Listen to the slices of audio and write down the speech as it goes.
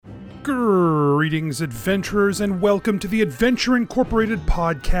Greetings, adventurers, and welcome to the Adventure Incorporated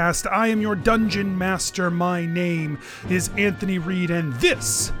podcast. I am your dungeon master. My name is Anthony Reed, and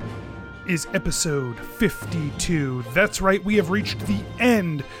this is episode 52. That's right, we have reached the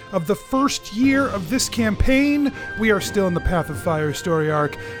end of the first year of this campaign. We are still in the Path of Fire story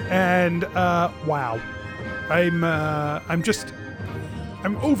arc, and wow, I'm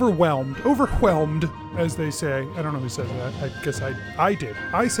overwhelmed, as they say. I don't know who says that. I guess I did.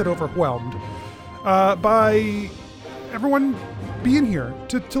 I said overwhelmed by everyone being here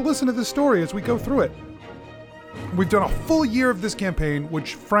to listen to this story as we go through it. We've done a full year of this campaign,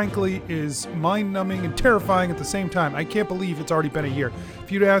 which frankly is mind-numbing and terrifying at the same time. I can't believe it's already been a year.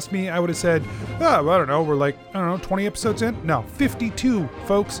 If you'd asked me, I would have said, I don't know, we're 20 episodes in? No, 52,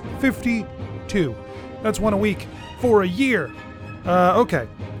 folks. 52. That's one a week for a year. Okay.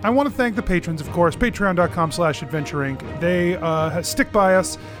 I want to thank the patrons, of course, patreon.com/adventureinc. They stick by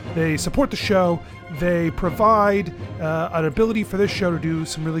us. They support the show. They provide an ability for this show to do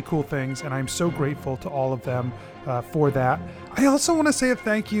some really cool things, and I'm so grateful to all of them for that. I also want to say a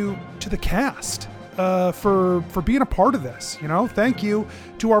thank you to the cast for being a part of this. Thank you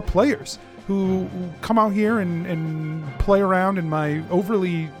to our players who come out here and play around in my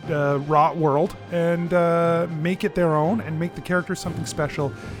overly wrought world and make it their own and make the characters something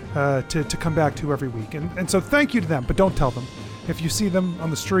special to come back to every week. And so thank you to them, but don't tell them. If you see them on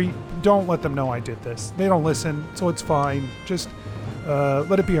the street, don't let them know I did this. They don't listen, so it's fine. Just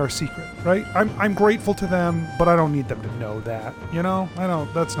let it be our secret, right? I'm grateful to them, but I don't need them to know that.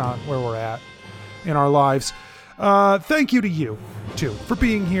 That's not where we're at in our lives. Thank you to you, too, for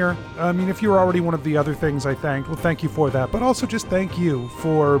being here. I mean, if you're already one of the other things I thanked, well, thank you for that. But also just thank you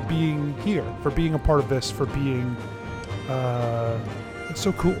for being here, for being a part of this, for being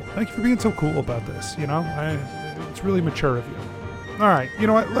so cool. Thank you for being so cool about this, it's really mature of you. All right, you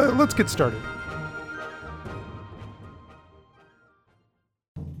know what? Let's get started.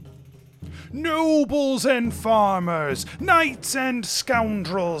 Nobles and farmers, knights and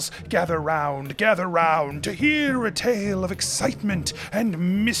scoundrels, gather round to hear a tale of excitement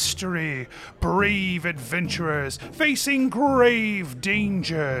and mystery. Brave adventurers facing grave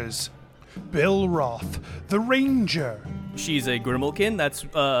dangers. Belroth, the ranger. She's a Grimalkin,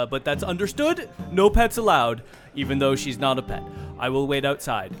 but that's understood. No pets allowed, even though she's not a pet. I will wait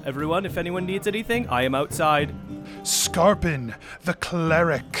outside. Everyone, if anyone needs anything, I am outside. Scarpin, the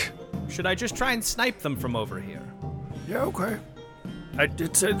cleric. Should I just try and snipe them from over here? Yeah, okay. I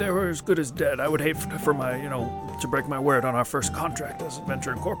did say they were as good as dead. I would hate for my, to break my word on our first contract as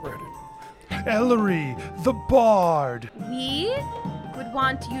Adventure Incorporated. Ellery, the bard. We would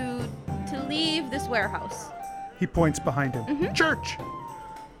want you to leave this warehouse. He points behind him. Mm-hmm. Church.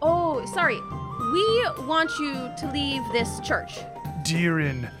 Oh, sorry. We want you to leave this church.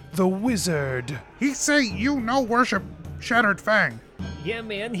 Deerin, the wizard. He say you no worship Shattered Fang. Yeah,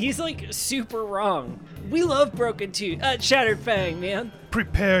 man, he's super wrong. We love Broken Tooth, Shattered Fang, man.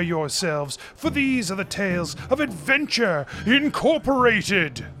 Prepare yourselves, for these are the tales of Adventure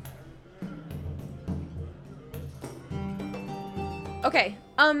Incorporated. Okay,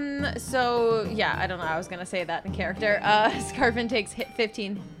 so, yeah, I don't know, I was gonna say that in character. Scarpin takes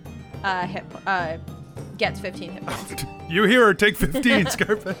 15 gets 15 hit points. You hear her take 15,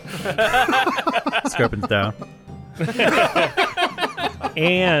 Scarpin. Scarpin's down.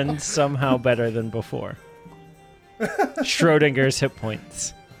 And somehow better than before. Schrodinger's hit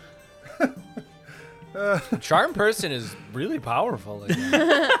points. Charm person is really powerful.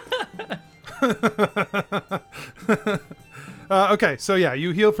 Okay, so yeah,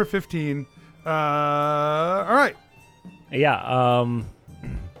 you heal for 15. All right. Yeah,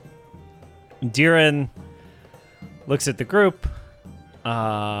 Deerin looks at the group,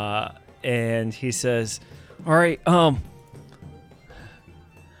 and he says, all right,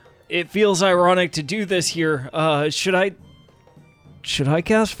 it feels ironic to do this here. Should I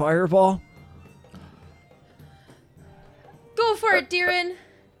cast Fireball? Go for it, Deerin.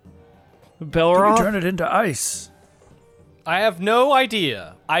 Belroth? You can turn it into ice. I have no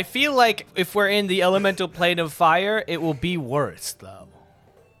idea. I feel like if we're in the elemental plane of fire, it will be worse, though.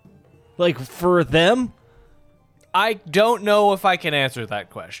 For them? I don't know if I can answer that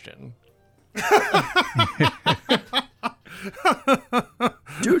question.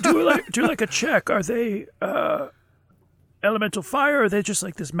 do like a check. Are they elemental fire, or are they just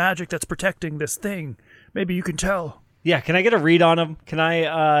this magic that's protecting this thing? Maybe you can tell. Yeah, can I get a read on them? Can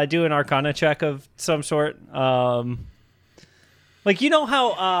I do an Arcana check of some sort? How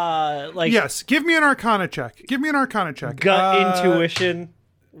Yes, give me an Arcana check. Gut intuition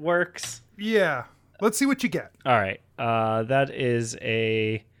works. Yeah. Let's see what you get. All right. That is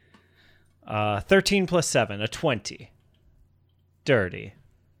a 13 plus 7, a 20. Dirty.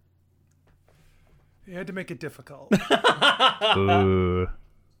 You had to make it difficult. Ooh.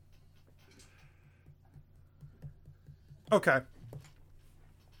 Okay.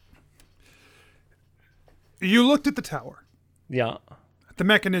 You looked at the tower, Yeah. the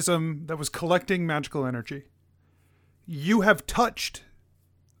mechanism that was collecting magical energy. You have touched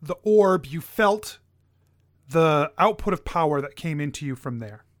the orb. You felt the output of power that came into you from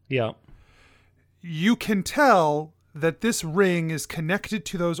there. Yeah. You can tell that this ring is connected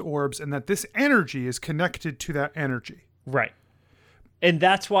to those orbs and that this energy is connected to that energy. Right. And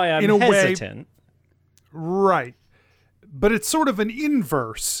that's why I'm In a way- hesitant. Right. But it's sort of an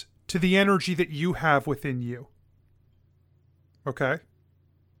inverse to the energy that you have within you. Okay?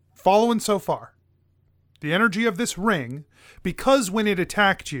 Following so far. The energy of this ring, because when it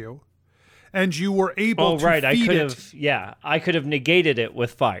attacked you, and you were able to right. I feed could it have, I could have negated it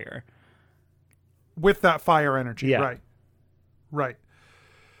with fire. with that fire energy. Yeah. Right. Right.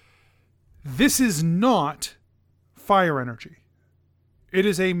 This is not fire energy. It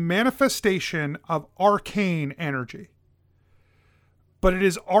is a manifestation of arcane energy. But it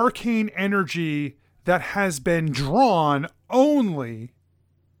is arcane energy that has been drawn only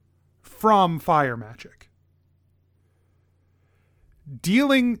from fire magic.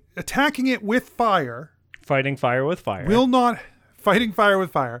 Attacking it with fire Fighting fire with fire. fighting fire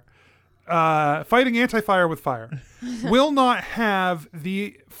with fire, fighting anti-fire with fire, will not have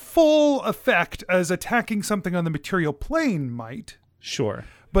the full effect as attacking something on the material plane might. Sure.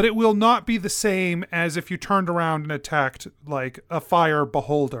 But it will not be the same as if you turned around and attacked like a fire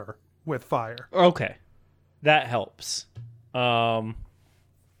beholder with fire. Okay. That helps. Diren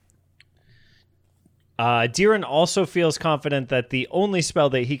also feels confident that the only spell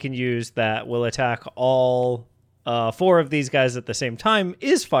that he can use that will attack all 4 of these guys at the same time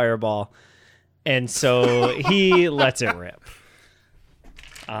is Fireball. And so he lets it rip.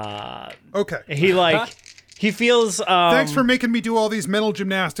 Okay. He feels... Thanks for making me do all these mental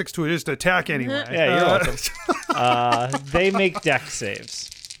gymnastics to just attack anyway. Yeah, you're welcome. They make dex saves.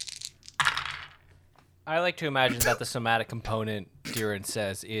 I like to imagine that the somatic component Diren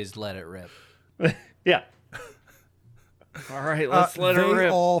says is let it rip. Yeah. All right, let's let it They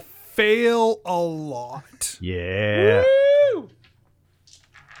rip. all fail a lot. Yeah.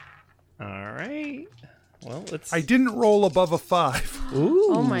 All right. Well, let's... I didn't roll above a 5, Ooh.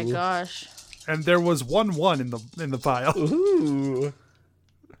 Oh my gosh. and there was 1-1 in the pile. Ooh.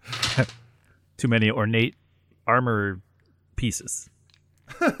 Too many ornate armor pieces.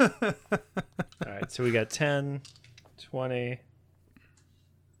 All right, so we got 10, 20,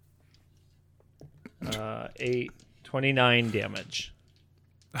 8, 29 damage.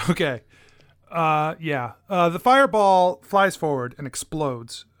 Okay. Yeah. The fireball flies forward and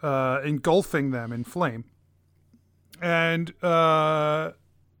explodes, engulfing them in flame. And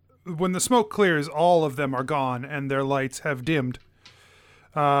when the smoke clears, all of them are gone and their lights have dimmed.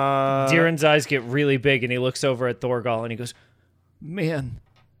 Diren's eyes get really big and he looks over at Thorgal and he goes, "Man,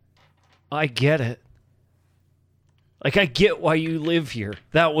 I get it. Like, I get why you live here.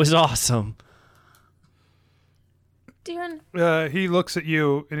 That was awesome." Diren, He looks at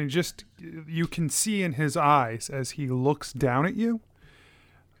you, and you can see in his eyes as he looks down at you,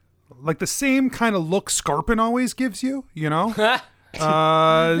 like the same kind of look Scarpin always gives you, you know?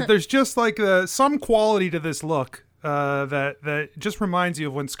 There's just like some quality to this look that just reminds you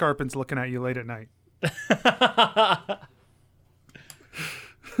of when Scarpin's looking at you late at night.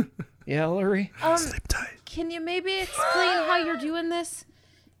 Yeah, Larry? Sleep tight. can you maybe explain how you're doing this?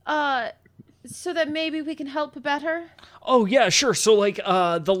 So that maybe we can help better? Oh, yeah, sure. So, like,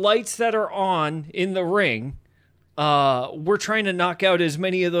 the lights that are on in the ring, we're trying to knock out as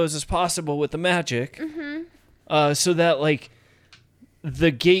many of those as possible with the magic. Mm-hmm. So that, like,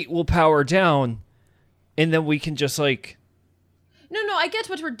 the gate will power down, and then we can just, like... No, I get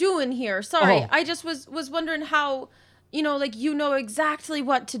what we're doing here. Sorry. Oh. I just was wondering how, like, you know exactly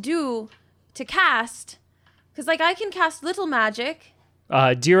what to do to cast. Because, like, I can cast little magic.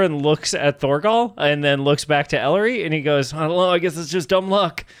 Diren looks at Thorgal and then looks back to Ellery, and he goes, "I don't know, I guess it's just dumb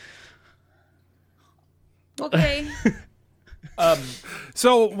luck." Okay.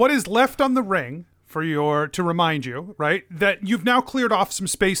 So what is left on the ring to remind you, right, that you've now cleared off some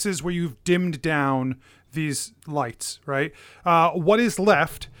spaces where you've dimmed down these lights, right? What is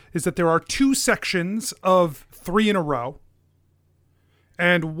left is that there are 2 sections of 3 in a row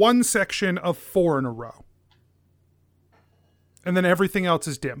and 1 section of 4 in a row. And then everything else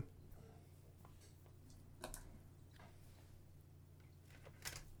is dim.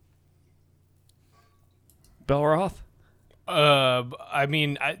 Belroth? I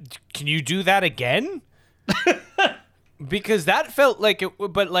mean, can you do that again? Because that felt like it.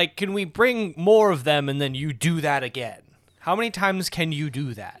 But like, can we bring more of them and then you do that again? How many times can you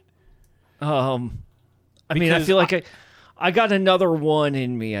do that? I mean, I feel like I got another one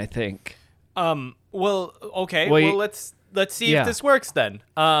in me, I think. Well, okay. Well, Well, let's see if this works then.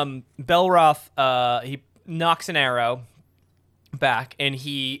 Belroth, he knocks an arrow back and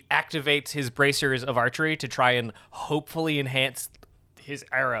he activates his bracers of archery to try and hopefully enhance his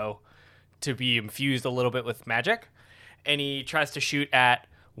arrow to be infused a little bit with magic. And he tries to shoot at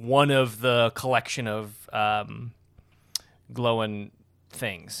one of the collection of glowing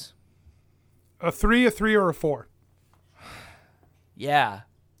things. A 3, or a 4? Yeah.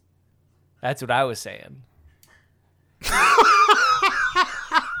 That's what I was saying.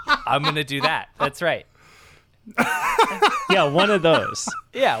 I'm going to do that. That's right. Yeah, one of those.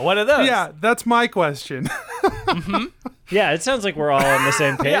 Yeah, one of those. Yeah, that's my question. Yeah, it sounds like we're all on the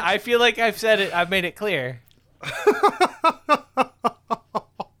same page. Yeah, I feel like I've said it. I've made it clear.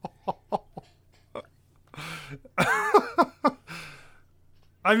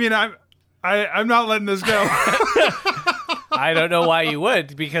 I mean, I'm not letting this go. I don't know why you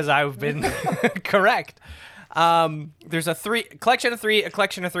would, because I've been correct. There's a collection of 3, a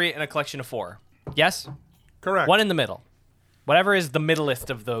collection of 3, and a collection of 4. Yes? Correct. One in the middle. Whatever is the middleist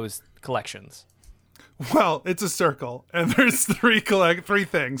of those collections. Well, it's a circle, and there's three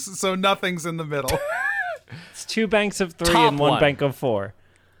things, so nothing's in the middle. It's 2 banks of 3 Top and 1 one. bank of 4.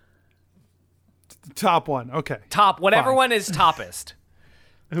 Top one, okay. Whatever Fine. one is toppest.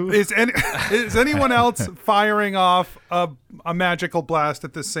 Is anyone else firing off a magical blast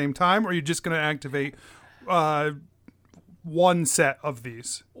at the same time, or are you just going to activate one set of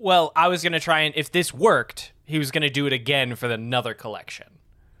these? Well, I was going to try and, if this worked, he was going to do it again for another collection.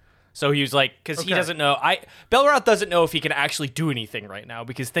 So he was like, because he doesn't know, Belroth doesn't know if he can actually do anything right now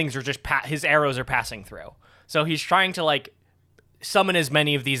because things are just, his arrows are passing through. So he's trying to like summon as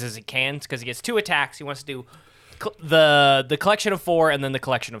many of these as he can because he gets 2 attacks. He wants to do the collection of 4 and then the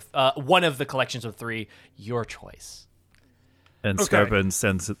collection of, one of the collections of 3, your choice. And Okay. Scarpin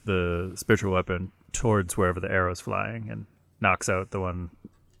sends the spiritual weapon towards wherever the arrow's flying and knocks out the one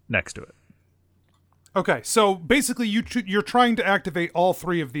next to it. Okay, so basically you're trying to activate all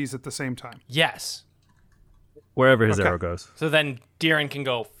 3 of these at the same time. Yes. Wherever his Okay. arrow goes. So then Deeren can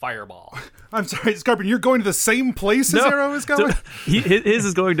go fireball. I'm sorry, Scarpin, you're going to the same place his arrow is going? His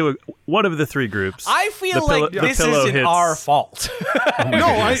is going to one of the 3 groups. I feel The like pillow- the this pillow isn't hits- our fault.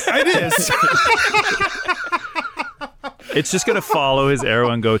 No, it is. It's just going to follow his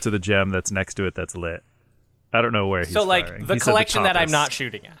arrow and go to the gem that's next to it that's lit. I don't know where he's So like firing. the He said collection that I'm toppest. not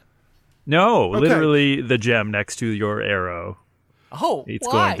shooting at. No, Okay. literally the gem next to your arrow. Oh, It's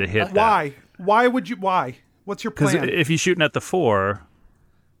why? going to hit that. Why? Why would you? Why? What's your Because plan? if you're shooting at the 4,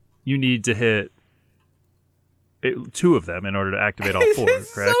 you need to hit 2 of them in order to activate all 4, This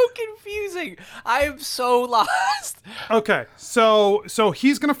is correct? so confusing. I am so lost. Okay, so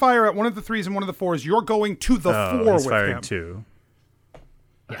he's going to fire at one of the 3s and one of the 4s. You're going to the 4 he's with firing him. 2.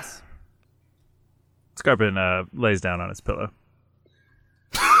 Yes. Scarpin lays down on his pillow.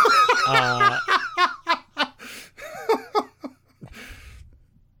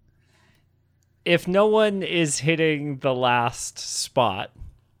 If no one is hitting the last spot,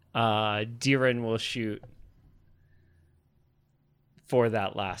 Deeren will shoot for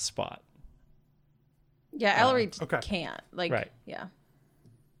that last spot. Yeah, Ellery okay. can't. Like, Right. yeah.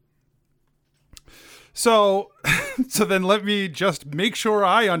 So then let me just make sure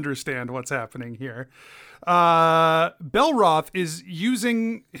I understand what's happening here. Belroth is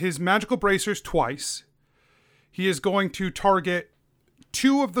using his magical bracers twice. He is going to target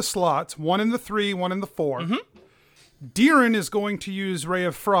 2 of the slots, one in the 3, one in the 4. Deeren is going to use Ray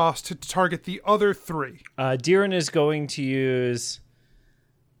of Frost to target the other 3. Deeren is going to use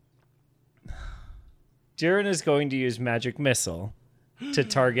Magic Missile to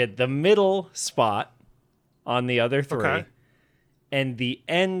target the middle spot on the other 3 Okay. and the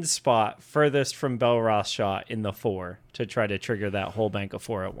end spot furthest from Belroth's shot in the 4 to try to trigger that whole bank of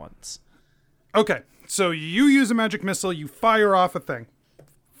 4 at once. Okay, so you use a magic missile, you fire off a thing.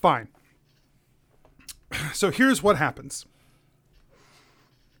 Fine. So here's what happens.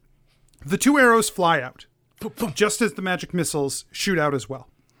 The 2 arrows fly out, just as the magic missiles shoot out as well.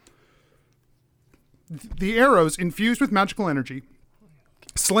 The arrows, infused with magical energy,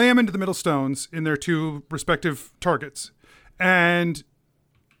 slam into the middle stones in their 2 respective targets, and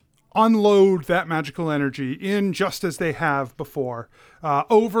unload that magical energy in just as they have before,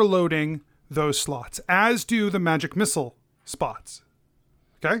 overloading those slots, as do the magic missile spots.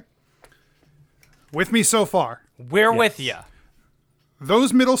 Okay? With me so far. We're with you.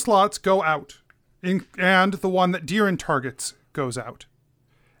 Those middle slots go out, and the one that Diran targets goes out,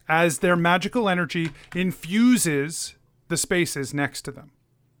 as their magical energy infuses the spaces next to them.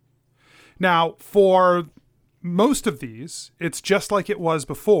 Now, for most of these, it's just like it was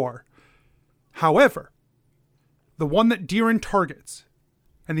before. However, the one that Diran targets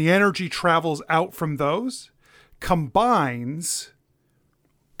and the energy travels out from those combines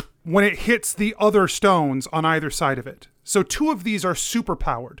when it hits the other stones on either side of it. So 2 of these are super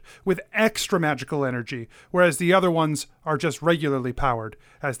powered with extra magical energy, whereas the other ones are just regularly powered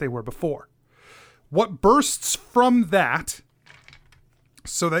as they were before. What bursts from that,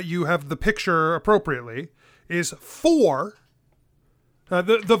 so that you have the picture appropriately, is 4.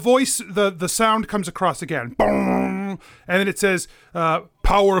 The voice, the sound comes across again. Boom! And then it says,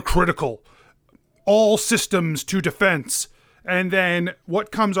 power critical. All systems to defense. And then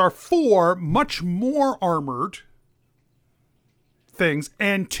what comes are 4 much more armored things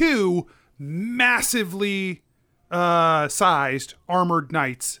and 2 massively sized armored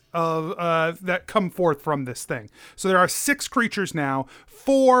knights that come forth from this thing. So there are 6 creatures now,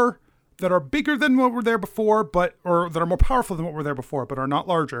 4 that are bigger than what were there before, or that are more powerful than what were there before, but are not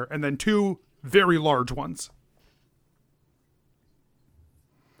larger, and then 2 very large ones.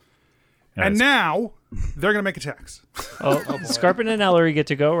 And now they're going to make attacks. Scarpin and Ellery get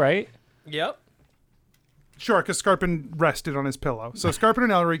to go, right? Yep. Sure, because Scarpin rested on his pillow. So Scarpin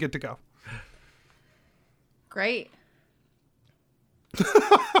and Ellery get to go. Great.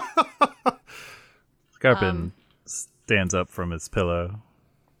 Scarpin stands up from his pillow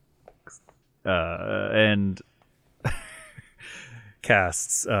and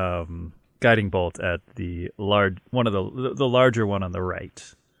casts guiding bolt at the larger one on the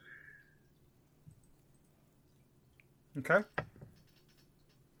right. Okay.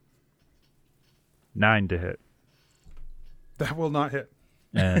 9 to hit, That will not hit.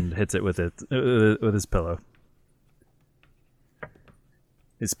 and hits it with his pillow.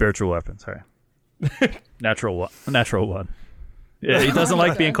 His spiritual weapon. Sorry, natural one. Yeah, he doesn't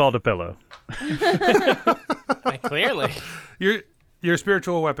like being called a pillow. Clearly. Your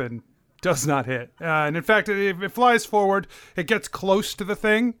spiritual weapon does not hit. And in fact, it flies forward. It gets close to the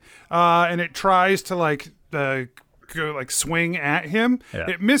thing, and it tries to go swing at him. Yeah.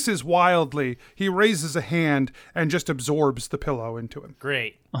 It misses wildly. He raises a hand and just absorbs the pillow into him.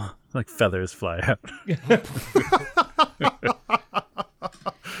 Great. Like feathers fly out.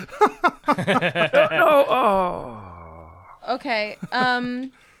 Okay.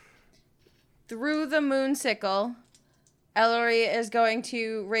 Through the moon sickle, Ellery is going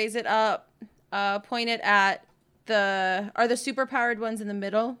to raise it up, point it at are the super powered ones in the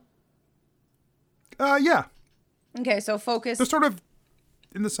middle? Yeah. Okay, so focus. They're sort of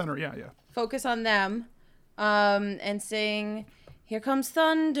in the center. Yeah. Focus on them, and sing, "Here comes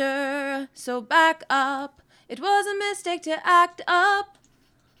thunder, so back up. It was a mistake to act up."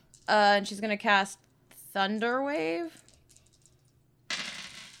 And she's gonna cast Thunder Wave.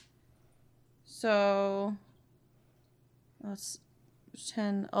 So that's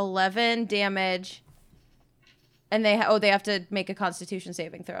 10, 11 damage. And they have to make a Constitution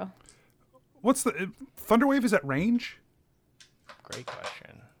saving throw. What's the Thunderwave? Is at range? Great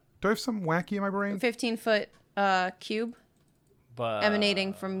question. Do I have something wacky in my brain? 15-foot cube But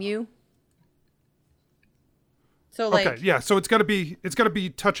emanating from you. So Okay, yeah. So it's got to be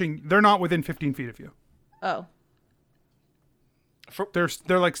touching. They're not within 15 feet of you. Oh.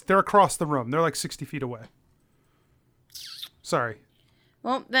 They're across the room. They're like 60 feet away. Sorry.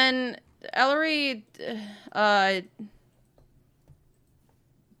 Well, then Ellery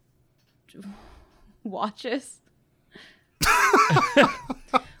watches.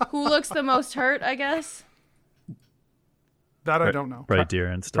 Who looks the most hurt, I guess? That I don't know. Right,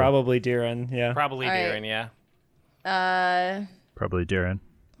 Diran still. Probably Diran, yeah. probably All right. Diran, yeah. Probably Diran.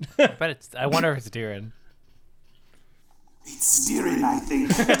 But I wonder if it's Diran. It's Diran, I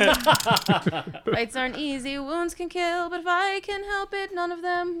think. Fights aren't easy, wounds can kill, but if I can help it, none of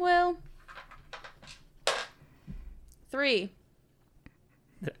them will. 3.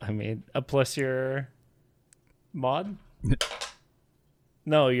 I mean, plus your mod?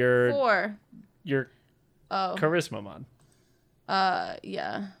 No, your 4. Oh. Charisma mod.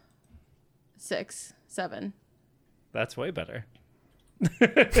 Yeah. 6, 7. That's way better.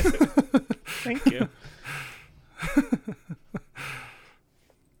 Thank you.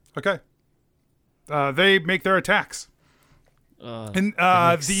 Okay. They make their attacks. And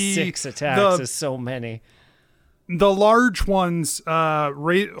the 6 attacks is so many. The large ones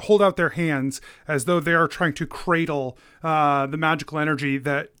hold out their hands as though they are trying to cradle the magical energy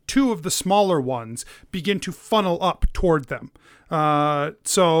that two of the smaller ones begin to funnel up toward them.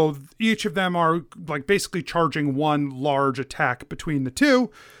 So each of them are like basically charging one large attack between the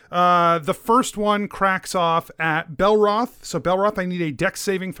two. The first one cracks off at Belroth. So Belroth, I need a dex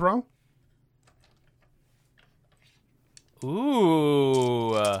saving throw.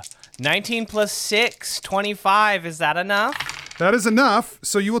 Ooh. 19 plus 6, 25. Is that enough? That is enough.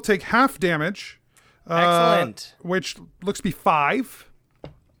 So you will take half damage. Excellent. Which looks to be 5.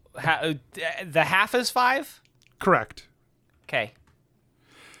 The half is 5? Correct. Okay.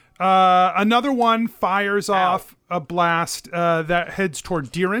 Another one fires off a blast that heads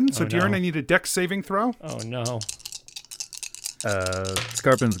toward Diren. So Diren, no. I need a dex saving throw. Oh no.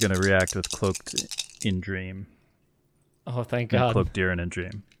 Scarpin's going to react with Cloaked in Dream. Oh, thank And God. Cloak Diren in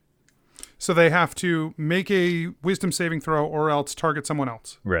Dream. So they have to make a wisdom saving throw or else target someone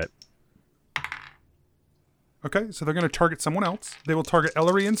else. Right. Okay, so they're going to target someone else. They will target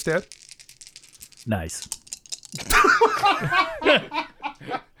Ellery instead. Nice.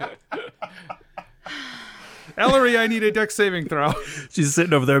 Ellery, I need a dex saving throw. She's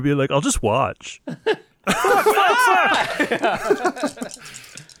sitting over there being like, I'll just watch.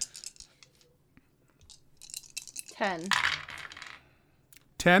 10.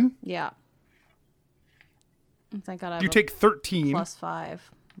 10. Yeah. Thank God I have You a take 13. plus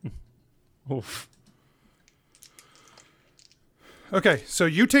 5. Oof. Okay, so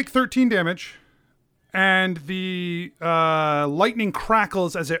you take 13 damage, and the lightning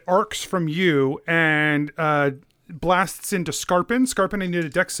crackles as it arcs from you and blasts into Scarpin. Scarpin, I need a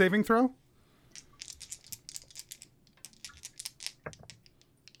dex saving throw.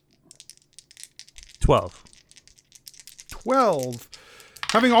 $12. 12.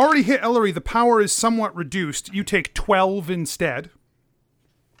 Having already hit Ellery, the power is somewhat reduced. You take 12 instead.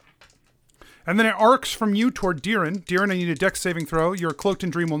 And then it arcs from you toward Diren. Diren, I need a dex saving throw. Your Cloaked in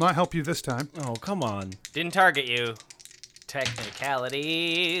Dream will not help you this time. Oh, come on. Didn't target you.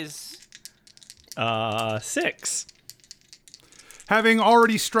 Technicalities. 6. Having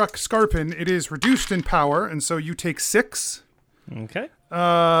already struck Scarpin, it is reduced in power, and so you take 6. Okay.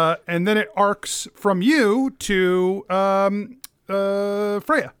 And then it arcs from you to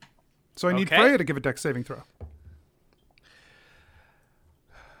Freya. So I need Okay. Freya to give a dex saving throw.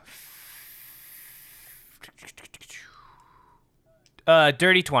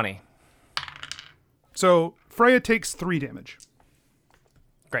 Dirty 20. So Freya takes 3 damage.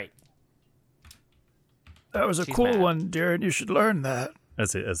 Great. That was a She's cool mad. one, Darren. You should learn that.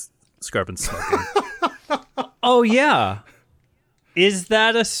 As Scarpin's smoking. Oh, yeah. Is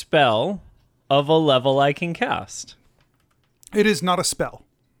that a spell of a level I can cast? It is not a spell.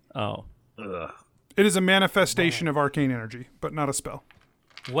 Oh. It is a manifestation of arcane energy, but not a spell.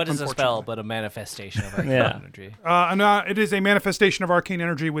 What is a spell but a manifestation of our Yeah. energy? It is a manifestation of arcane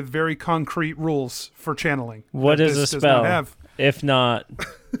energy with very concrete rules for channeling. What that is a this does not spell? have. If not,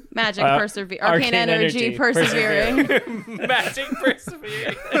 Magic persevere. Arcane energy persevering. Magic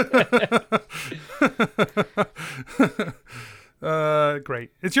persevering.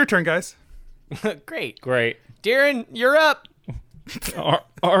 Great. It's your turn, guys. Great. great. Darren, you're up.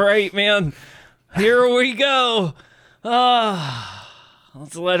 All right, man. Here we go.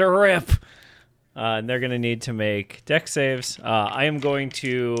 Let's let her rip. And they're going to need to make dex saves. I am going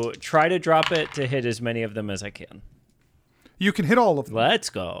to try to drop it to hit as many of them as I can. You can hit all of them. Let's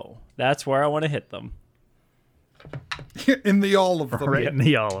go. That's where I want to hit them. In the all of them. Right in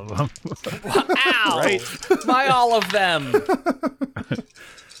the all of them. Ow! Right. My all of them.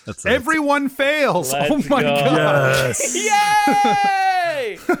 That's Everyone fails. Let's Oh my go. god. Yes.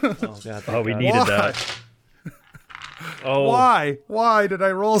 Yay! Oh, God. Oh, we God. needed Why? that. Oh. Why? Why did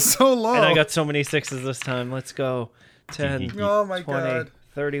I roll so low? And I got so many 6s this time. Let's go. 10, Oh my 20, god.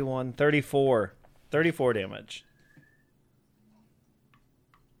 31, 34. 34 damage.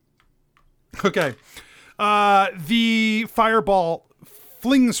 Okay. The fireball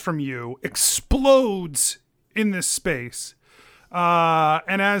flings from you, explodes in this space.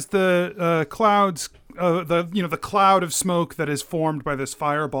 And as the clouds, the cloud of smoke that is formed by this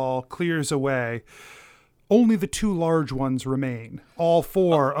fireball clears away, only the 2 large ones remain. All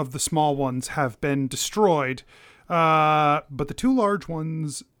 4 of the small ones have been destroyed, but the 2 large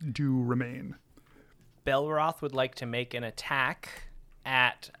ones do remain. Belroth would like to make an attack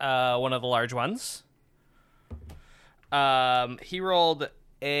at one of the large ones. He rolled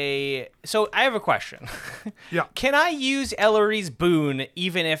a... So I have a question. Yeah. Can I use Ellery's boon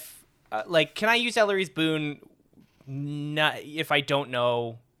even if... can I use Ellery's boon not if I don't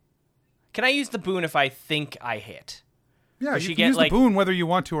know... Can I use the boon if I think I hit? Yeah, Does you she can get, use like- the boon whether you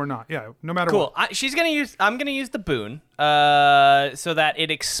want to or not. Yeah, no matter Cool. what. I'm gonna use the boon, so that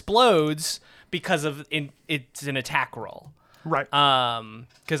it explodes because of it's an attack roll. Right.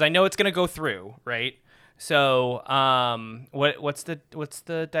 Because I know it's gonna go through, right? So, what's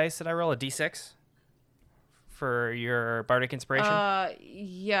the dice that I roll? A d6 for your bardic inspiration.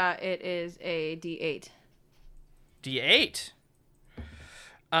 Yeah, it is a D8. D8.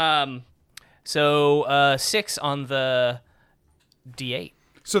 So 6 on the D8.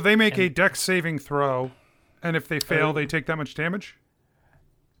 So they make a dex saving throw, and if they fail, they take that much damage?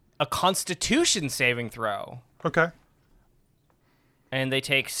 A Constitution saving throw, Okay. and they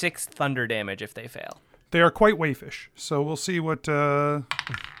take 6 thunder damage if they fail. They are quite wayfish, so we'll see what...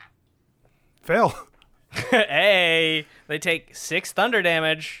 Fail. Hey, they take 6 thunder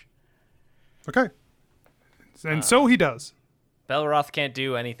damage. Okay. And so he does. Belroth can't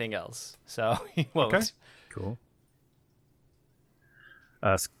do anything else, so he won't. Okay. Cool.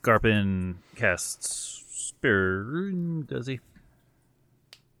 Scarpin casts Spear. Does he?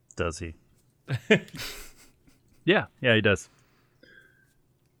 Does he? yeah, he does.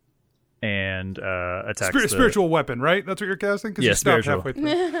 And attacks the... Spiritual weapon, right? That's what you're casting? Because Yeah, you stopped spiritual. halfway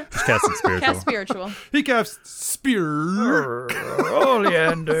through. Just casting spiritual. Cast spiritual. He casts spear.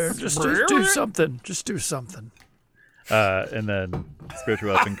 Oleander, just do something. Just do something. And then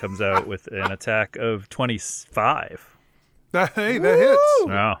spiritual weapon comes out with an attack of 25. Hey, that hits.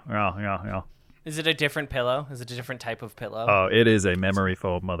 Yeah. Is it a different pillow? Is it a different type of pillow? Oh, it is a memory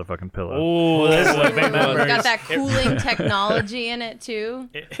foam motherfucking pillow. Oh, this is a big one. Got that cooling technology in it too.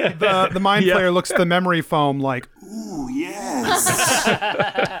 The mind player looks at the memory foam like, Ooh, yes.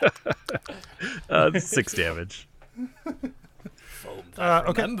 6 damage.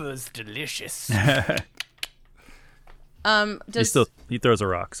 okay. Remember's delicious. He throws a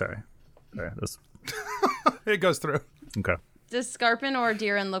rock. Sorry. It goes through. Okay. Does Scarpin or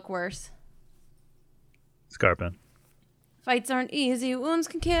Deerin look worse? Scarpin. Fights aren't easy, wounds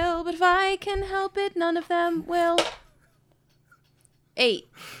can kill, but if I can help it, none of them will. 8.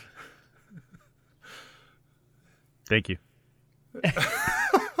 Thank you.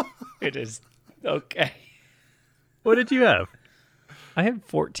 It is okay. What did you have? I have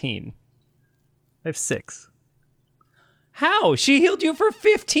 14. I have 6. How? She healed you for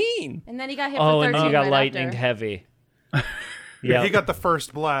 15. And then he got hit Oh, for 13 and you got right lightning after. heavy. Yeah, he got the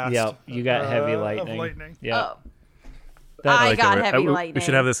first blast. Yep, you got heavy of lightning. lightning. Yep. Oh, I got it. heavy We lightning.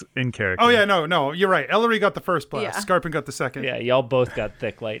 should have this in character. Oh, yeah, no, you're right. Ellery got the first blast. Yeah. Scarpin got the second. Yeah, y'all both got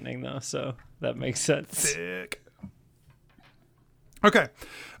thick lightning though, so that makes sense. Sick. Okay.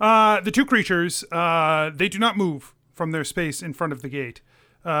 The two creatures, they do not move from their space in front of the gate.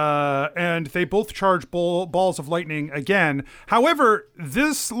 And they both charge balls of lightning again. However,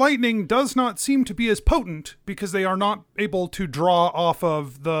 this lightning does not seem to be as potent because they are not able to draw off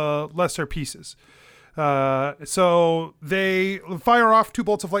of the lesser pieces. So they fire off 2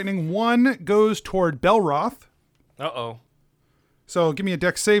 bolts of lightning. One goes toward Belroth. Uh-oh. So give me a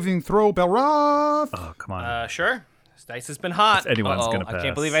dex saving throw, Belroth. Oh, come on. Sure. This dice has been hot. Anyone's Uh-oh, gonna I pass.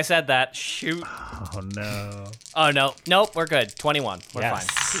 can't believe I said that. Shoot. Oh, no. Oh, no. Nope, we're good. 21. We're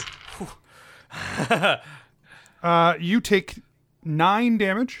fine. You take 9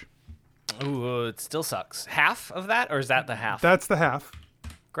 damage. Ooh, it still sucks. Half of that, or is that the half? That's the half.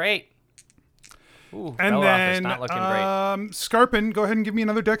 Great. Ooh, And Belroth then, is not looking great. Scarpin, go ahead and give me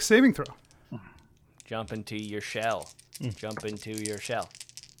another dex saving throw. Jump into your shell. Jump into your shell.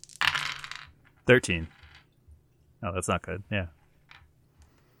 13. Oh, that's not good. Yeah.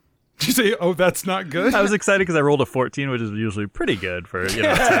 Did you say, oh, that's not good? I was excited because I rolled a 14, which is usually pretty good for,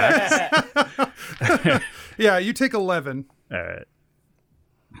 attacks. Yeah, you take 11. All right.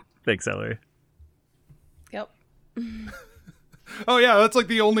 Thanks, Ellery. Yep. Oh, yeah, that's like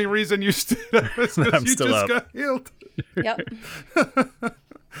the only reason you stood up. Is 'cause I'm you still just up. got healed. Yep.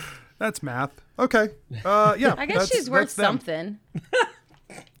 That's math. Okay. Yeah. I guess she's worth them. something.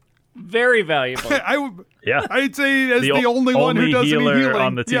 Very valuable. Yeah. I'd say as the, The only one who only does any healer healing.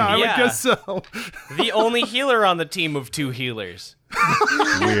 on the team. Yeah, I would Yeah. guess so. The only healer on the team of 2 healers.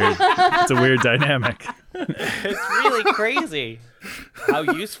 Weird. It's a weird dynamic. It's really crazy how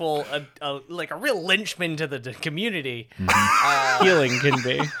useful a real linchpin to the community. Healing can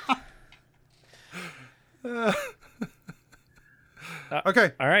be.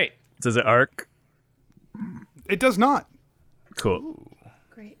 Okay. All right. Does it arc? It does not. Cool.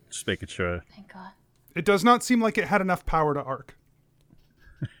 Great. Just making sure. Thank God. It does not seem like it had enough power to arc.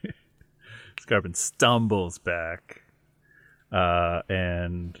 Scarpin stumbles back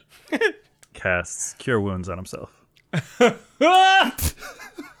and casts Cure Wounds on himself.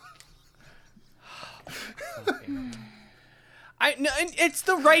 it's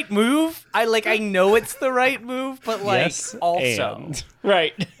the right move. I know it's the right move, but Yes, also and-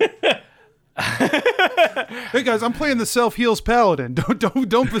 right. Hey guys, I'm playing the self-heals paladin.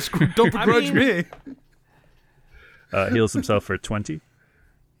 Don't begrudge me. Heals himself for 20.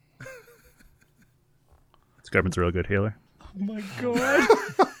 Scarpin's a real good healer. Oh my god.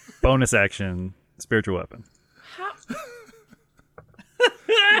 Bonus action, spiritual weapon.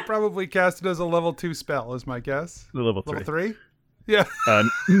 He probably cast it as a level 2 spell, is my guess. The level 3. Level 3? Yeah.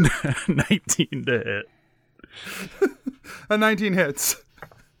 19 to hit. A 19 hits.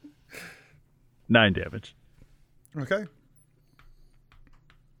 9 damage. Okay.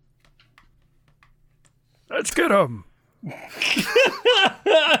 Let's get him.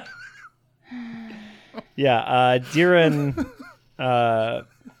 Yeah, Diren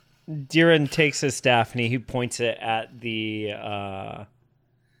takes his staff and he points it at the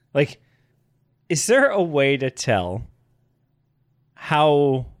is there a way to tell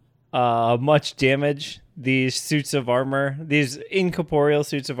how much damage these suits of armor, these incorporeal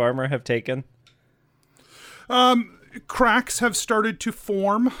suits of armor have taken? Cracks have started to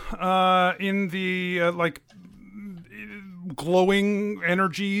form in the glowing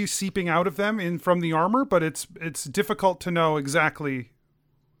energy seeping out of them from the armor, but it's difficult to know exactly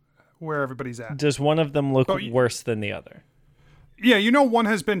where everybody's at. Does one of them look worse than the other? Yeah, one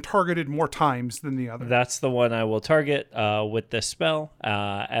has been targeted more times than the other. That's the one I will target with this spell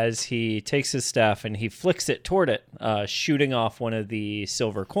as he takes his staff and he flicks it toward it, shooting off one of the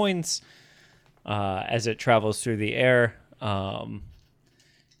silver coins as it travels through the air. And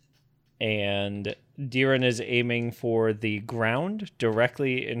Diren is aiming for the ground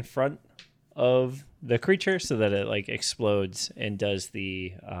directly in front of the creature so that it explodes and does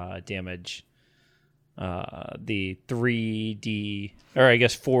the damage. The 3d, or I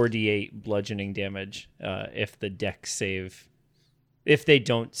guess 4d8 bludgeoning damage if the dex save, if they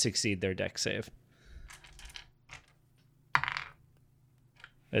don't succeed their dex save.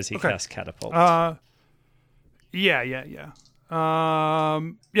 As he casts catapult. Yeah,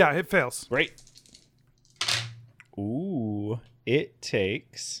 it fails. Great. Ooh, it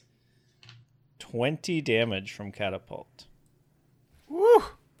takes 20 damage from catapult. Woo!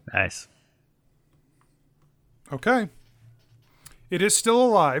 Nice. Okay. It is still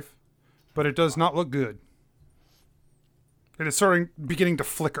alive, but it does not look good. It is beginning to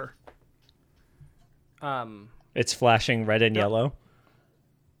flicker. It's flashing red and yellow.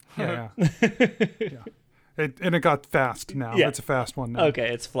 Yeah. It got fast now. Yeah. It's a fast one now. Okay,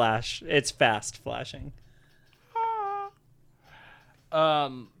 it's fast flashing.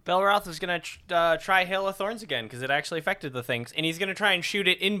 Belroth is gonna try Hail of Thorns again because it actually affected the things, and he's gonna try and shoot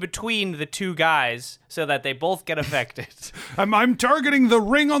it in between the two guys so that they both get affected. I'm targeting the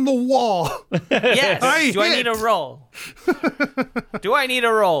ring on the wall. Yes. I Do I need a roll? Do I need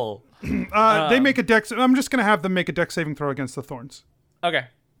a roll? They make a dex. I'm just gonna have them make a dex saving throw against the thorns. Okay.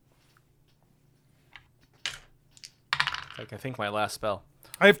 I think my last spell.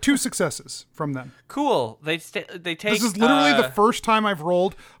 I have 2 successes from them. Cool. They take. This is literally the first time I've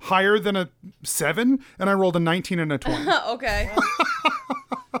rolled higher than a 7, and I rolled a 19 and a 20. Okay.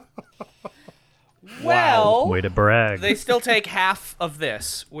 Well, Way to brag. they still take half of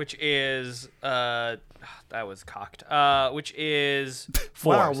this, which is that was cocked. Which is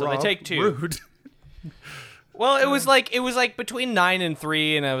 4. Wow, so Rob, they take 2. Rude. Well, it was like between 9 and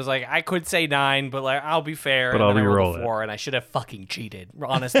 3, and I was like, I could say 9, but I'll be fair. But and I'll then I rolled re-roll a it. 4, and I should have fucking cheated.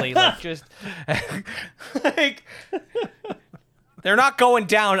 Honestly, just they're not going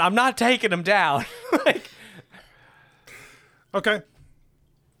down. I'm not taking them down. Okay.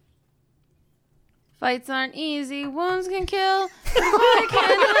 Fights aren't easy. Wounds can kill. I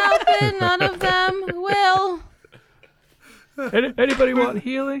can't help it. None of them will. Anybody want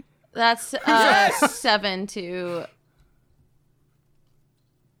healing? That's 7 to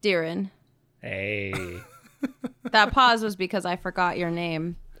Diren. Hey. That pause was because I forgot your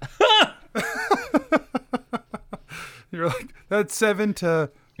name. You're like, that's 7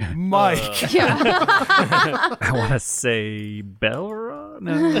 to Mike. Yeah. I want to say Belra?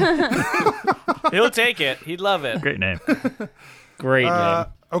 No. He'll take it. He'd love it. Great name. Great name.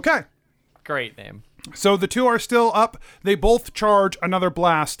 Okay. Great name. So the 2 are still up. They both charge another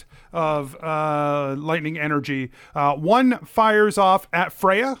blast of lightning energy. One fires off at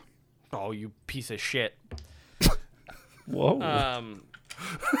Freya. Oh, you piece of shit. Whoa.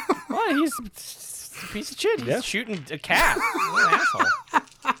 Well, he's a piece of shit. He's shooting a cat. What an asshole.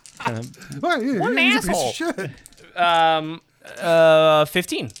 What an asshole.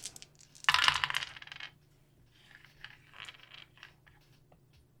 15. Is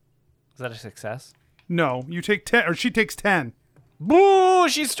that a success? No, you take 10, or she takes 10. Boo!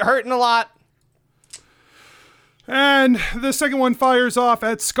 She's hurting a lot. And the second one fires off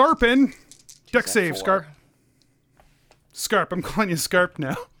at Scarpin. Deck save, 4. Scarp. Scarp, I'm calling you Scarp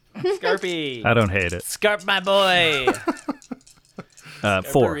now. Scarpy. I don't hate it. Scarp, my boy.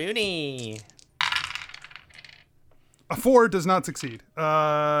 4. Rooney. A 4 does not succeed.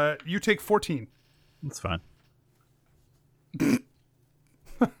 You take 14. That's fine.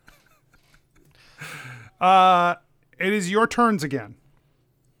 It is your turns again.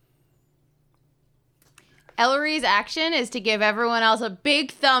 Ellery's action is to give everyone else a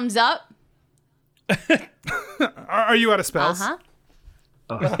big thumbs up. Are you out of spells?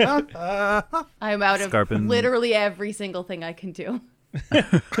 I'm out of Scarpin- literally every single thing I can do.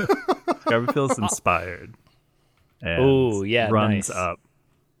 Scarpin feels inspired. And Ooh, yeah, runs nice. up.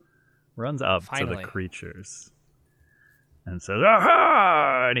 Runs up to Finally. the creatures. And says,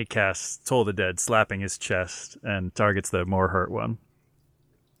 "Aha!" And he casts Toll the Dead, slapping his chest, and targets the more hurt one.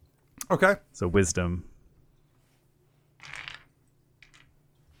 Okay. So wisdom.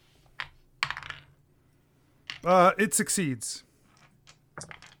 It succeeds.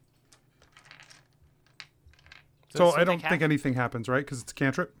 So this I don't something think anything happens, right? Because it's a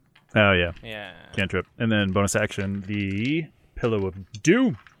cantrip. Oh, yeah. Yeah. Cantrip. And then bonus action, the Pillow of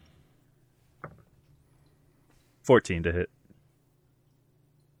Doom. 14 to hit.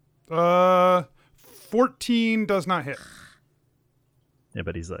 14 does not hit. Yeah,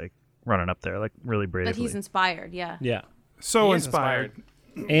 but he's like running up there, like really bravely. But he's inspired, yeah. Yeah. So He is inspired.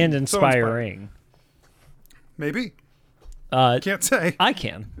 And inspired. inspiring. Maybe. Uh, Can't say. I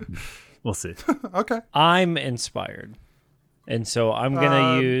can. We'll see. Okay. I'm inspired. And so I'm going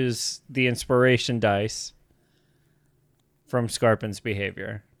to use the inspiration dice from Scarpin's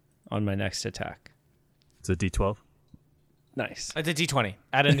behavior on my next attack. It's a D12. Nice. It's a D20.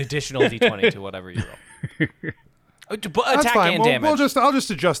 Add an additional D20 to whatever you roll. That's Attack fine. and damage. I'll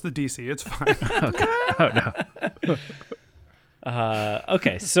just adjust the DC. It's fine.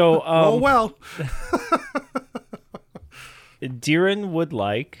 Okay, so Oh well. Diren would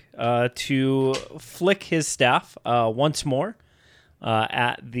like to flick his staff once more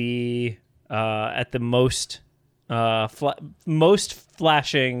at the most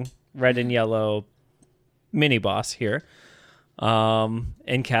flashing red and yellow mini boss here,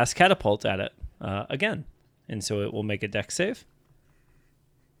 and cast catapult at it again, and so it will make a dex save.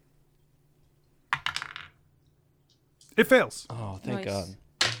 It fails. Oh, thank Nice.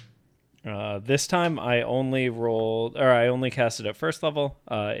 God. This time I only cast it at first level.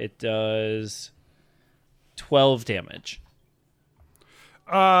 It does 12 damage.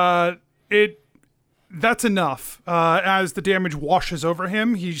 That's enough. As the damage washes over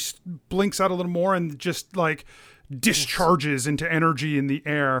him, he blinks out a little more and just like discharges into energy in the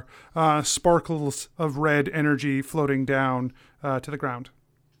air. Sparkles of red energy floating down to the ground.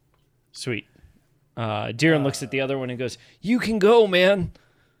 Sweet. Diren looks at the other one and goes, "You can go, man."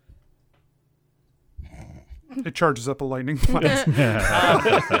 It charges up a lightning blast.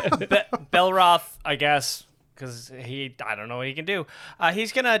 Belroth, I guess, because I don't know what he can do.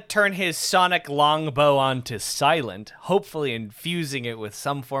 He's going to turn his sonic longbow onto silent, hopefully infusing it with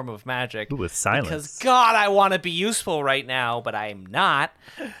some form of magic. Ooh, with silence. Because, God, I want to be useful right now, but I'm not.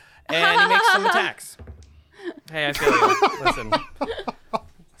 And he makes some attacks. Hey, I feel you. Listen.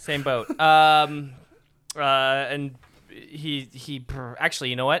 Same boat. And he actually,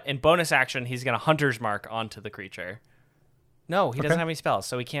 you know what? In bonus action, he's going to Hunter's Mark onto the creature. No, he doesn't have any spells,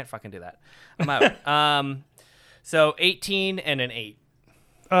 so he can't fucking do that. I'm out. So 18 and an 8.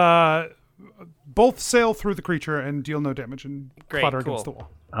 Both sail through the creature and deal no damage and Great, clatter cool. against the wall.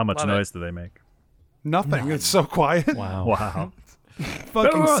 How much Love noise do they make? Nothing. It's so quiet. Wow. Wow.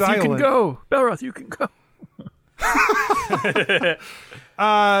 Fucking Belroth, silent. you can go. Belroth, you can go.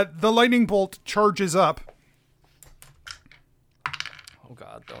 The lightning bolt charges up. Oh,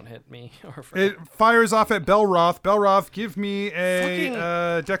 God, don't hit me. It fires off at Belroth. Belroth, give me Fucking-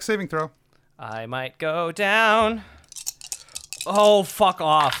 a dex saving throw. I might go down. Oh, fuck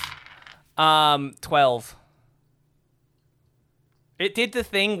off. 12. It did the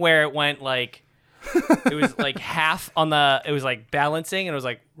thing where it went like, it was like half on the, it was like balancing and it was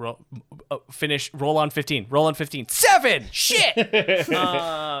like, roll on 15, roll on 15. 7! Shit!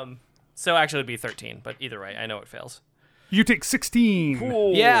 So actually it'd be 13, but either way, I know it fails. You take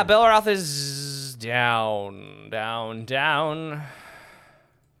 16. Yeah, Belroth is down.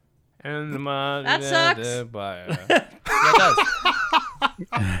 And That sucks. Yeah, it does.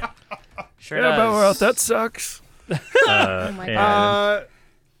 Sure Yeah, does. Belroth, that sucks. Oh my god.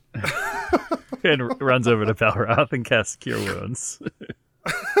 And runs over to Belroth and casts Cure Wounds.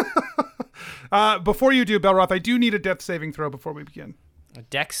 Before you do, Belroth, I do need a death saving throw before we begin. A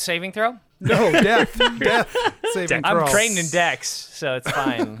Dex saving throw? No, death saving throw. I'm trained in Dex, so it's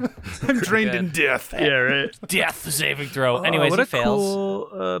fine. I'm trained in death. Yeah, right. Death saving throw. Anyways, what he a fails.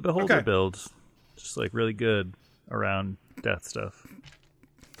 cool beholder Okay. build. Just like really good around death stuff.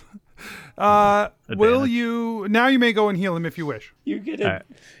 Will Advantage. you? Now you may go and heal him if you wish. You get Alright.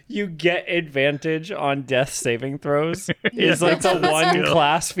 you get advantage on death saving throws. Is like the one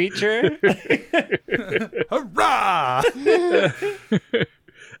class feature. Hurrah!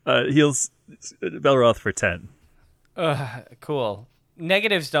 Heals Belroth for 10. Cool.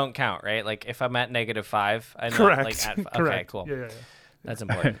 Negatives don't count, right? Like if I'm at -5, I'm Correct. Not, like at, okay, Correct. cool. Yeah. That's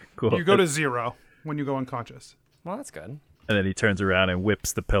important. Cool. You go to 0 when you go unconscious. Well, that's good. And then he turns around and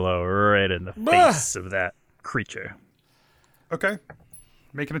whips the pillow right in the face of that creature. Okay.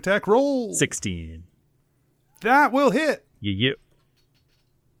 Make an attack roll. 16. That will hit. Yeah.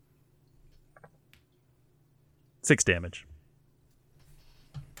 6 damage.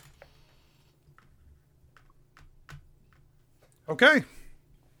 Okay.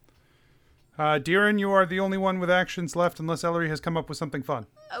 Deeren, you are the only one with actions left unless Ellery has come up with something fun.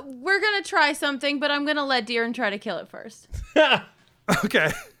 We're gonna try something, but I'm gonna let Deeren try to kill it first.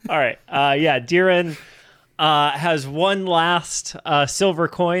 Okay. All right. Deeren has one last silver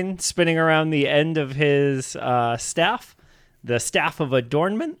coin spinning around the end of his staff, the Staff of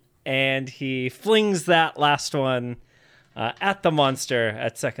Adornment, and he flings that last one at the monster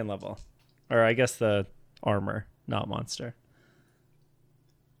at 2nd level. Or I guess the armor, not monster.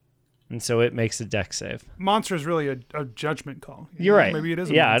 And so it makes a dex save. Monster is really a judgment call. You're right. Maybe it is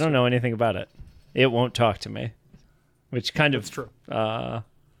a Yeah, I monster. don't know anything about it. It won't talk to me. Which kind of That's true.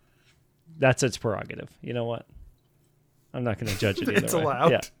 That's its prerogative. You know what? I'm not going to judge it either It's way.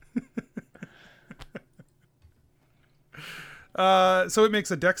 allowed. Yeah. So it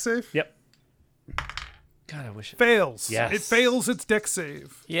makes a dex save. Yep. God, I wish it... Fails. Yes. It fails its dex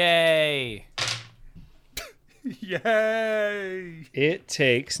save. Yay! Yay! It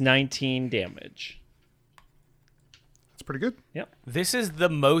takes 19 damage. That's pretty good. Yep. This is the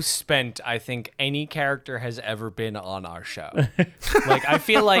most spent I think any character has ever been on our show. Like I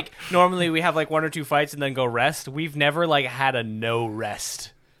feel like normally we have like 1 or 2 fights and then go rest. We've never like had a no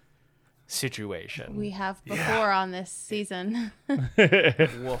rest situation. We have before on this season.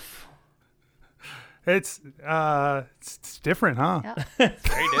 Woof. It's different, huh? Yeah.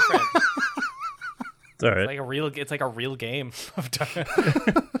 Very different. It's all right. It's like a real game of time.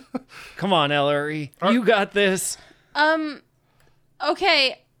 Come on, Ellery. You got this.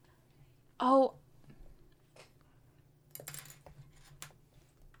 Okay. Oh.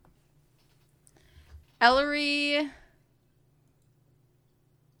 Ellery.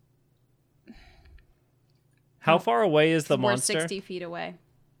 How far away is the We're monster? 60 feet away.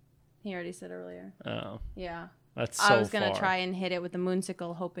 He already said earlier. Oh, Yeah. that's so I was going far. to try and hit it with the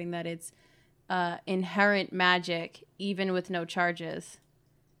moonsicle, hoping that its inherent magic, even with no charges,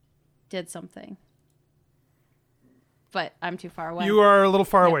 did something. But I'm too far away. You are a little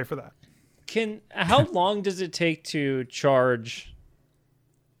far away for that. How long does it take to charge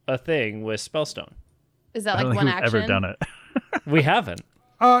a thing with Spellstone? Is that I like don't one think we've action? ever done it. We haven't.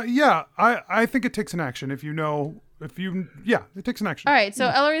 Yeah, I think it takes an action it takes an action. All right, so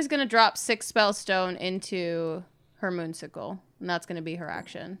Ellery's going to drop 6 Spellstone into her moonsicle, and that's going to be her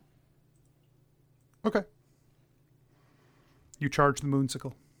action. Okay. You charge the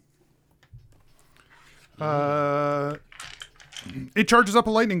moonsicle. It charges up a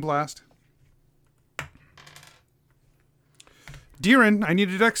lightning blast. Deeren, I need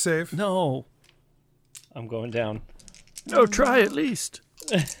a dex save. No. I'm going down. No, try at least.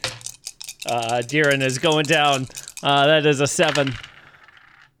 Deeren is going down. That is a 7.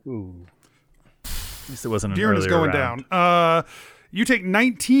 Ooh. At least it wasn't an Deeren is earlier going round. down. You take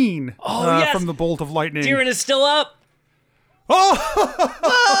 19 yes! from the bolt of lightning. Deeren is still up.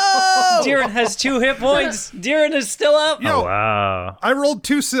 Oh! Deeren has 2 hit points. Deeren is still up. Yo, Oh, wow. I rolled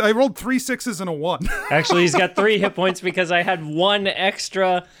 3 6s and a 1. Actually, he's got 3 hit points because I had 1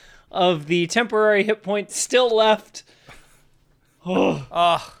 extra of the temporary hit points still left.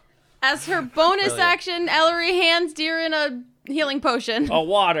 As her bonus action, Ellery hands Deeren a healing potion. A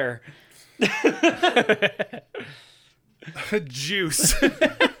water. Juice.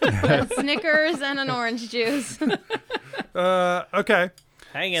 Snickers and an orange juice. Okay.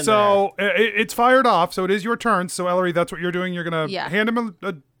 Hang in there. So it's fired off. So it is your turn. So Ellery, that's what you're doing. You're gonna Yeah. hand him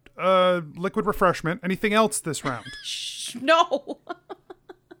a liquid refreshment. Anything else this round? No.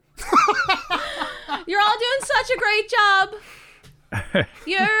 You're all doing such a great job.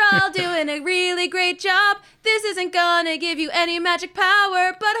 You're all doing a really great job. This isn't gonna give you any magic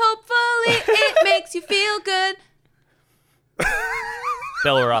power, but hopefully it makes you feel good.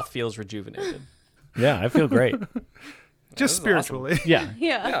 Belroth feels rejuvenated. Yeah, I feel great. Just spiritually. Yeah.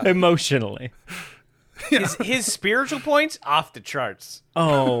 Yeah. Emotionally. His spiritual points off the charts.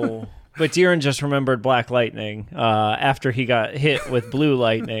 Oh. But Deeren just remembered Black Lightning after he got hit with Blue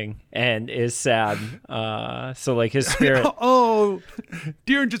Lightning and is sad. So, like, his spirit... Oh,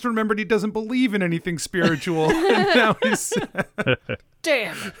 Deeren just remembered he doesn't believe in anything spiritual. And now he's...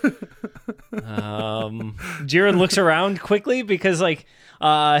 Damn. Deeren looks around quickly because,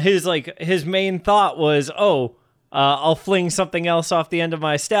 his main thought was, I'll fling something else off the end of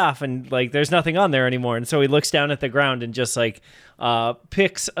my staff, and, like, there's nothing on there anymore. And so he looks down at the ground and just, like,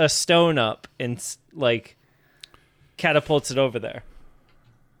 picks a stone up and, like, catapults it over there.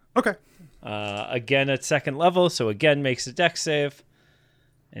 Okay. Again at second level, so again makes a dex save.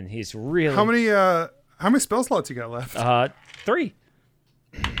 And he's really... How many spell slots you got left? 3.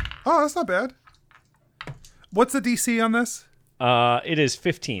 Oh, that's not bad. What's the DC on this? It is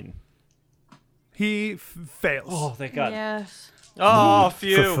 15. He fails. Oh, thank God. Yes. Oh,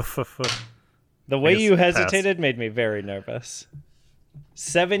 phew. The way you pass. hesitated made me very nervous.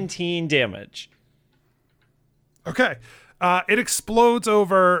 17 damage. Okay. It explodes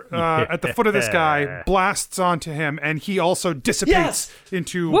over at the foot of this guy, blasts onto him, and he also dissipates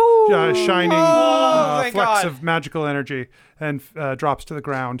into shining thank flecks God. of magical energy and drops to the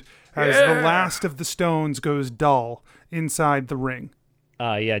ground as the last of the stones goes dull inside the ring.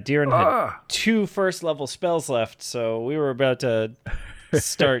 Deeren had 2 first level spells left, so we were about to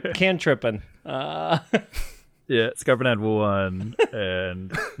start cantripping. Yeah, Scarpin had 1,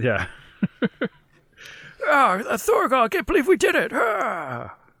 and yeah. Thorgal, I can't believe we did it.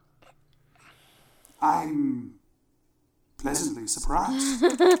 I'm pleasantly surprised.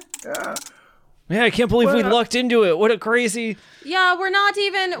 Yeah, I can't believe we lucked into it. What a crazy... Yeah, we're not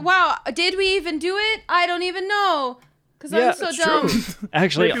even... Wow, did we even do it? I don't even know. Because I'm so dumb.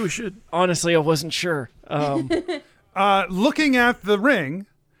 Actually, Maybe we should. honestly, I wasn't sure. Looking at the ring,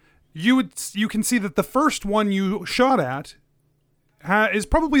 you can see that the first one you shot at is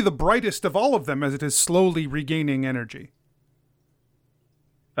probably the brightest of all of them as it is slowly regaining energy.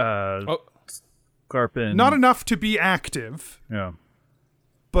 Scarpin. Not enough to be active, Yeah.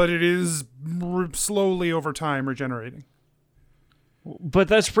 but it is slowly over time regenerating. But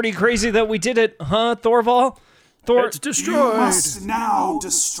that's pretty crazy that we did it, huh, Thorval? It's You destroyed. must now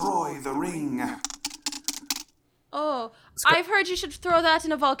destroy the ring. Oh, I've heard you should throw that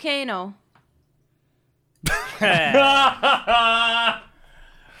in a volcano.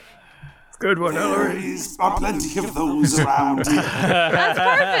 Good one, There Ellery. are plenty of those around. That's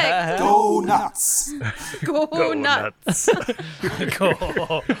perfect. Go nuts. Go nuts.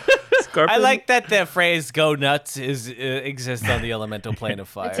 I like that the phrase "go nuts" exists on the elemental plane of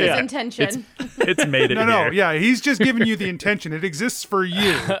fire. It's his intention. It's made it No, here. yeah, he's just giving you the intention. It exists for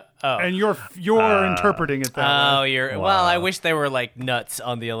you, and you're interpreting it that Oh, way. you're well. I wish they were like nuts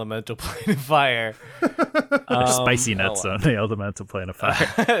on the elemental plane of fire. Spicy nuts on the elemental plane of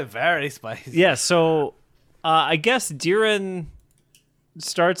fire. Very spicy. Yeah, so I guess Deeren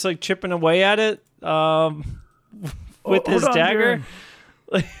starts like chipping away at it with his hold on, dagger.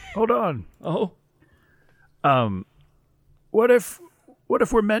 Deeren. Hold on. Oh, What if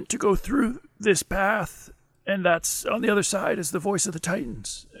we're meant to go through this path, and that's on the other side is the voice of the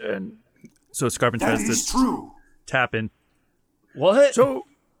Titans, and So Scarpin That tries is to true. tap in. what? so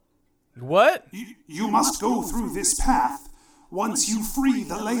What? You must go through this path once you free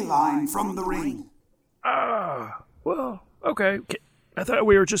the ley line from the ring. well, okay. I thought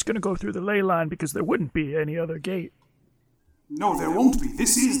we were just going to go through the ley line because there wouldn't be any other gate. No, there won't be.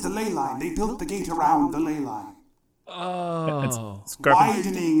 This is the ley line. They built the gate around the ley line, Scarpin,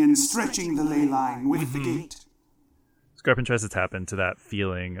 widening and stretching the ley line with the gate. Scarpin tries to tap into that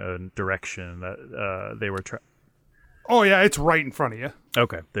feeling and direction that they were trying. Oh yeah, it's right in front of you.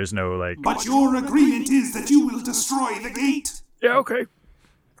 Okay, there's no like. But your agreement is that you will destroy the gate. Yeah, okay.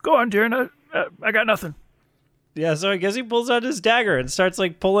 Go on, Deeren. I got nothing. Yeah, so I guess he pulls out his dagger and starts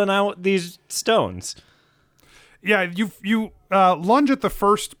like pulling out these stones. Yeah, you lunge at the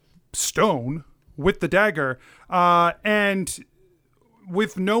first stone with the dagger, and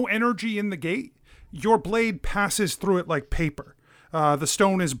with no energy in the gate, your blade passes through it like paper. The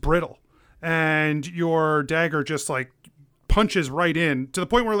stone is brittle, and your dagger just like punches right in to the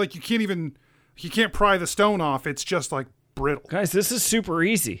point where like you can't pry the stone off. It's just like brittle. Guys, this is super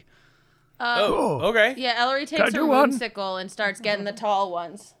easy. Okay. Yeah, Ellery Can I takes her do one? moonsicle and starts getting the tall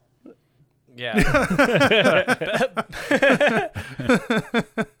ones. Yeah.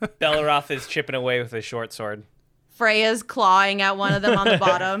 Belleroth is chipping away with his short sword. Freya's clawing at one of them on the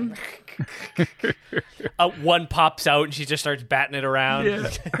bottom. One pops out and she just starts batting it around.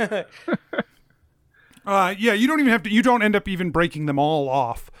 Yeah, you don't even have to. You don't end up even breaking them all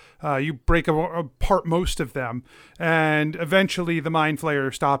off. You break apart most of them, and eventually the Mind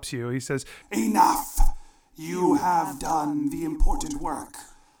Flayer stops you. He says, Enough! You have done the important work.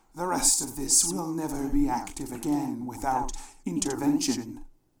 The rest of this will never be active again without intervention.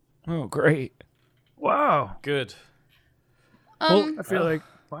 Oh, great. Wow. Good. Well, I feel like,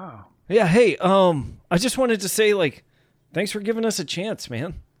 wow. yeah, hey, I just wanted to say, like, thanks for giving us a chance,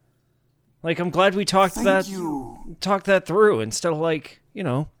 man. Like, I'm glad we talked Thank you. that through instead of, like, you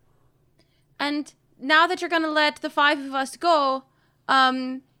know. And now that you're going to let the 5 of us go,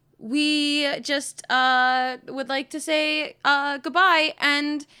 we just would like to say goodbye.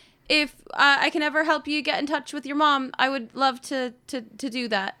 And if I can ever help you get in touch with your mom, I would love to do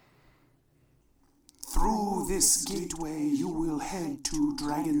that. Through this gateway, you will head to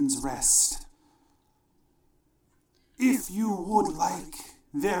Dragon's Rest. If you would like,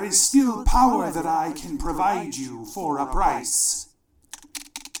 there is still power that I can provide you for a price.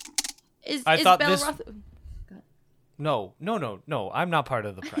 I thought this- Belleroth- No. I'm not part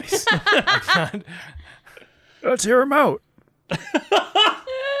of the price. Let's hear him out.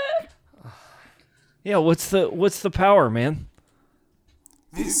 Yeah, what's the power, man?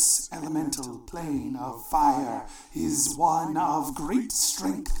 This elemental plane of fire is one of great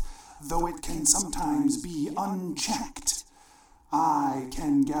strength, though it can sometimes be unchecked. I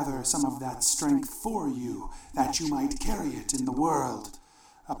can gather some of that strength for you, that you might carry it in the world.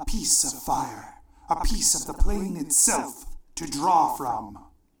 A piece of fire, a piece of the plane itself to draw from.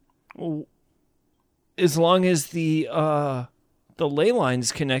 As long as the ley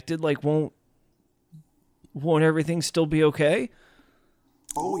line's connected, like, won't everything still be okay?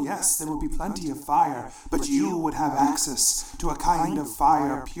 Oh yes, there will be plenty of fire, but you would have access to a kind of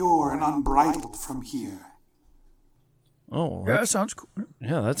fire pure and unbridled from here. Oh, Yeah, that sounds cool.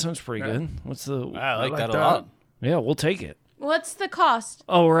 yeah, that sounds pretty good. What's the? I like that a that. lot. Yeah, we'll take it. What's the cost?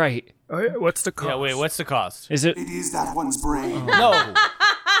 Oh, right. Oh, yeah, what's the cost? Yeah, wait, what's the cost? Is it? It is that one's brain. No.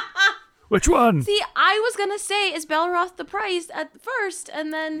 Which one? See, I was going to say, is Belleroth the price at first,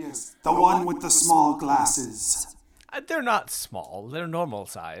 and then... Yes, the one with the small glasses. They're not small. They're normal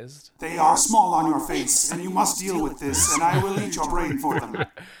sized. They are small on your face, and you must deal with this, and I will eat your brain for them.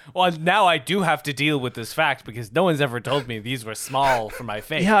 Well, now I do have to deal with this fact because no one's ever told me these were small for my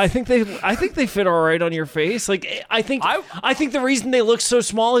face. Yeah, I think they fit all right on your face. Like, I think the reason they look so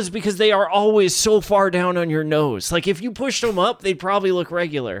small is because they are always so far down on your nose. Like, if you pushed them up, they'd probably look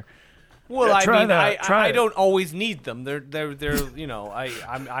regular. Well, Yeah, I try mean, that. Try I it. don't always need them. They're you know, I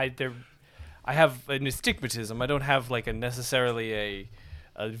have an astigmatism. I don't have like necessarily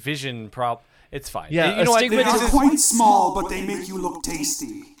a vision prop. It's fine. Yeah, you know what? They astigmatism- This are is- quite small, but they make you look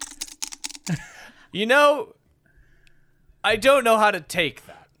tasty. You know, I don't know how to take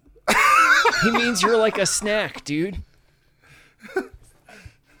that. He means you're like a snack, dude.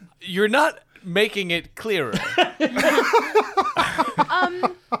 You're not making it clearer.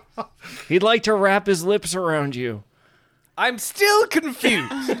 He'd like to wrap his lips around you. I'm still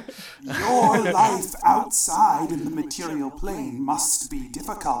confused. Your life outside in the material plane must be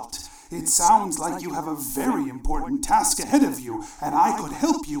difficult. It sounds like you have a very important task ahead of you, and I could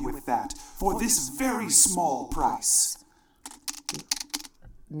help you with that for this very small price.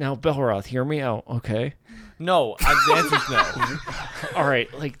 Now, Belroth, hear me out, okay? No, the answer's no. All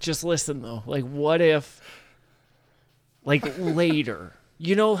right, like, just listen, though. Like, what if, like, later,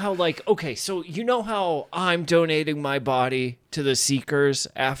 you know how, like, okay, so you know how I'm donating my body to the Seekers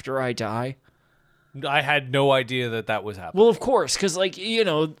after I die? I had no idea that was happening. Well, of course, because, like, you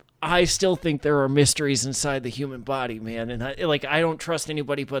know, I still think there are mysteries inside the human body, man, and I don't trust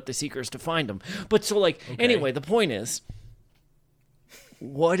anybody but the Seekers to find them. But so, like, anyway, the point is,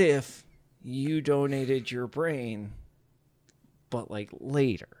 what if you donated your brain, but, like,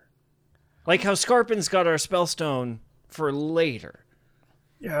 later? Like how Scarpin's got our spellstone for later.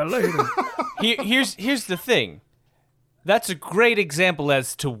 Yeah, later. Here's the thing. That's a great example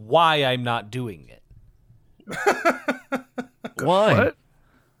as to why I'm not doing it. Why? What?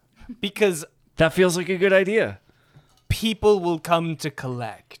 Because That feels like a good idea. people will come to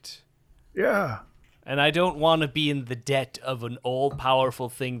collect. Yeah. And I don't want to be in the debt of an all-powerful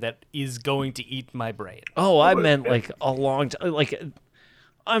thing that is going to eat my brain. Oh, I meant like a long time. Like,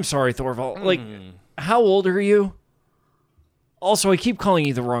 I'm sorry, Thorvald. Like, how old are you? Also, I keep calling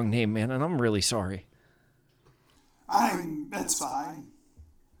you the wrong name, man, and I'm really sorry. That's fine.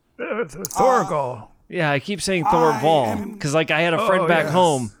 Thorgal. Yeah, I keep saying Thorval because like I had a friend back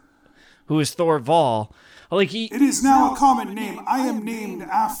home who was Thorval. Like It is now a common name. I am named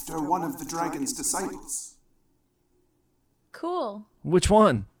after one of the dragon's disciples. Cool. Which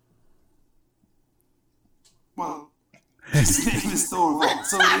one? Well, his name is Thorvald,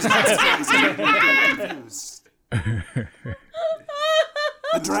 so it is not surprising that you're confused.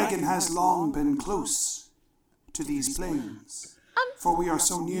 The dragon has long been close to these plains, for we are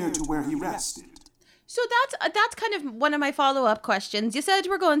so near to where he rested. So that's kind of one of my follow-up questions. You said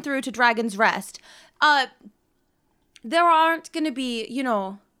we're going through to Dragon's Rest. There aren't going to be,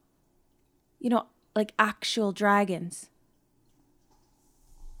 like actual dragons.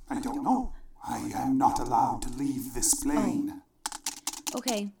 I don't know. I am not allowed to leave this plane.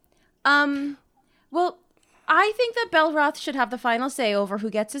 Okay. Well, I think that Belroth should have the final say over who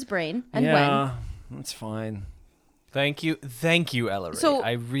gets his brain and when. That's fine. Thank you, Ellery. So-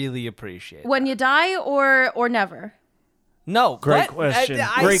 I really appreciate it. When you die or never. No, Great what? question.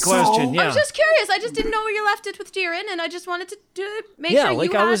 I- Great question. Yeah. I was just curious. I just didn't know where you left it with Jiren, and I just wanted to make sure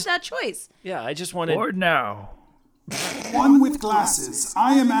like you I had was- that choice. Yeah, I just wanted. Or now. One with glasses,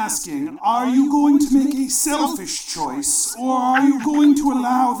 I am asking, are you going to make a selfish choice, or are you going to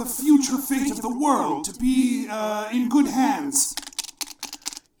allow the future fate of the world to be in good hands?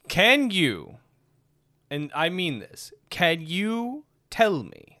 Can you, and I mean this, can you tell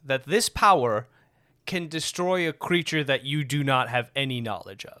me that this power can destroy a creature that you do not have any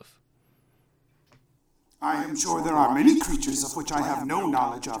knowledge of? I am sure there are many creatures of which I have no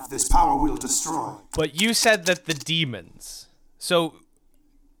knowledge of this power will destroy. But you said that the demons. So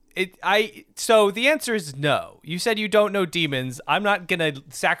the answer is no. You said you don't know demons. I'm not going to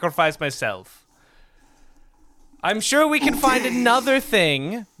sacrifice myself. I'm sure we can find another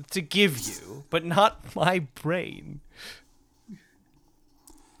thing to give you, but not my brain.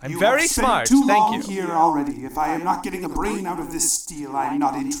 I'm very smart. Too Thank long you. here already. If I am not getting a brain out of this deal, I'm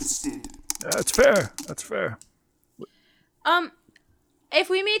not interested. That's fair. That's fair. If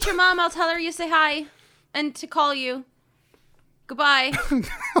we meet your mom, I'll tell her you say hi and to call you. Goodbye.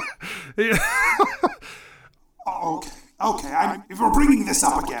 Okay. If we're bringing this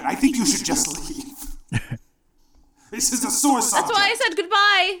up again, I think you should just leave. This is a sore subject. That's why I said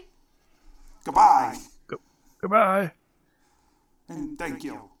goodbye. Goodbye. Goodbye. And thank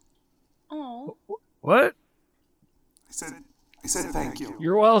you. Oh, What? I said thank you.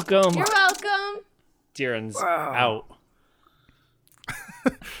 You're welcome. you're welcome. Darren's out.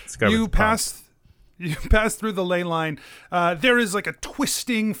 You pass through the ley line. There is like a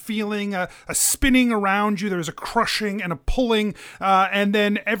twisting feeling, a spinning around you. There's a crushing and a pulling, and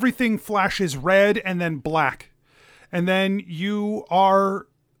then everything flashes red and then black. And then you are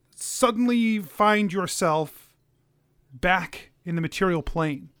suddenly find yourself back in the material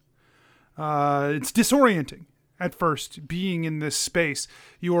plane. It's disorienting at first, being in this space.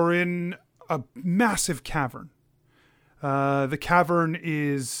 You are in a massive cavern. The cavern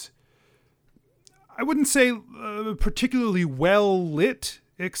is, I wouldn't say particularly well lit,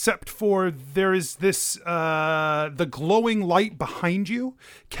 except for there is this, the glowing light behind you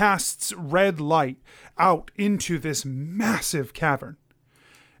casts red light out into this massive cavern.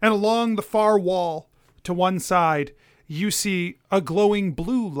 And along the far wall to one side, you see a glowing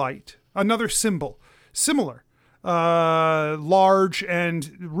blue light, another symbol, similar, large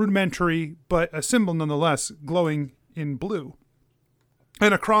and rudimentary, but a symbol nonetheless, glowing in blue.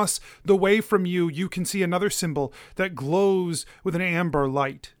 And across the way from you, you can see another symbol that glows with an amber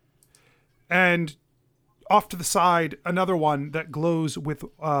light. And off to the side, another one that glows with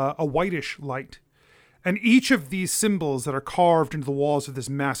a whitish light. And each of these symbols that are carved into the walls of this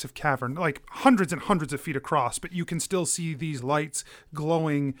massive cavern, like hundreds and hundreds of feet across, but you can still see these lights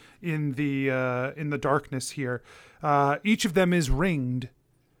glowing in the darkness here. Each of them is ringed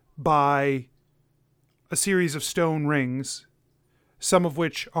by a series of stone rings, some of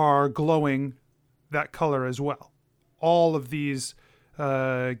which are glowing that color as well. All of these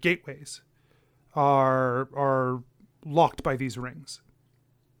gateways are locked by these rings.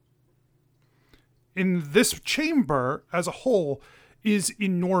 In this chamber as a whole is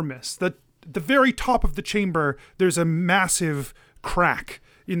enormous. The very top of the chamber, there's a massive crack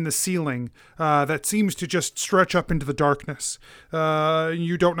in the ceiling that seems to just stretch up into the darkness.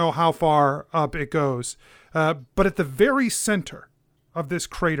 You don't know how far up it goes. But at the very center of this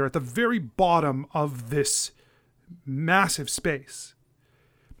crater, at the very bottom of this massive space,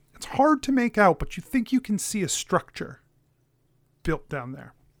 it's hard to make out, but you think you can see a structure built down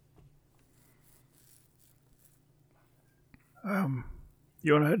there.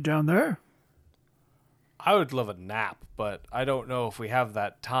 You want to head down there? I would love a nap, but I don't know if we have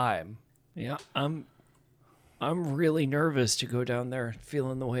that time. Yeah, I'm really nervous to go down there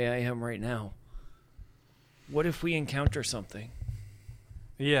feeling the way I am right now. What if we encounter something?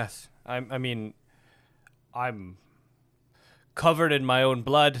 Yes. I mean, I'm covered in my own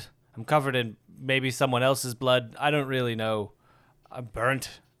blood. I'm covered in maybe someone else's blood. I don't really know. I'm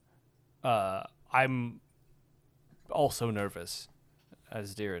burnt. I'm also nervous,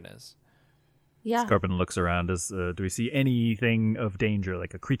 as Diren is. Yeah. Scarpin looks around. Do we see anything of danger,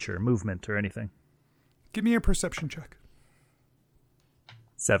 like a creature, movement, or anything? Give me a perception check.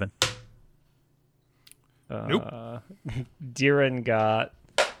 7. Nope. Diren got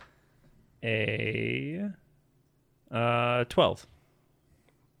a 12.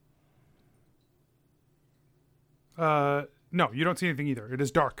 No, you don't see anything either. It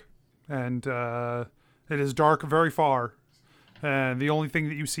is dark. And it is dark very far. And the only thing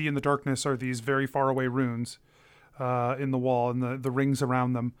that you see in the darkness are these very far away runes in the wall and the rings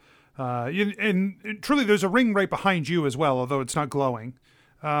around them. And truly, there's a ring right behind you as well, although it's not glowing.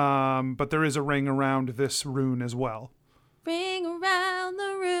 But there is a ring around this rune as well. Ring around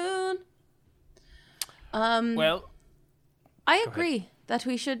the rune. Well, I agree that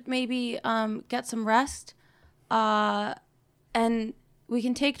we should maybe get some rest. And we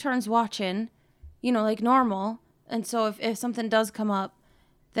can take turns watching, like normal. And so if something does come up,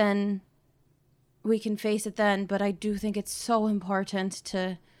 then we can face it then. But I do think it's so important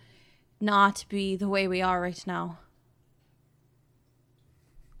to not be the way we are right now.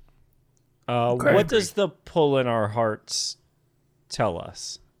 What does the pull in our hearts tell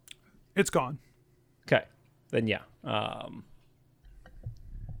us? It's gone. Okay, then yeah. I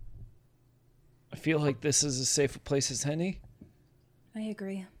feel like this is as safe a place as any. I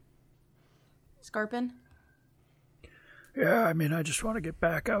agree. Scarpin? Yeah, I mean, I just want to get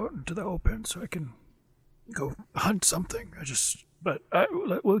back out into the open so I can go hunt something.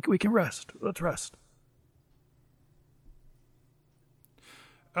 We can rest. Let's rest.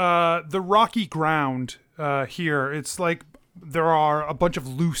 The rocky ground here, it's like there are a bunch of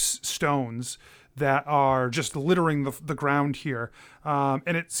loose stones that are just littering the ground here.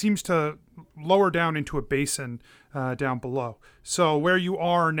 And it seems to lower down into a basin down below. So where you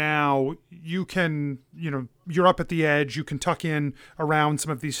are now, you can, you're up at the edge. You can tuck in around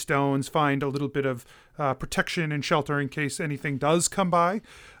some of these stones, find a little bit of protection and shelter in case anything does come by.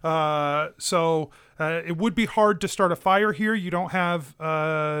 So it would be hard to start a fire here. You don't have,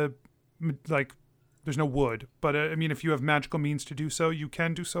 there's no wood. But, I mean, if you have magical means to do so, you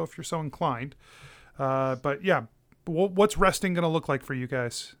can do so if you're so inclined. But, yeah, what's resting going to look like for you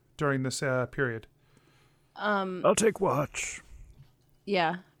guys during this period? I'll take watch.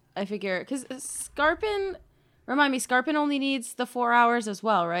 Yeah, I figure. Because Scarpin, remind me, Scarpin only needs the 4 hours as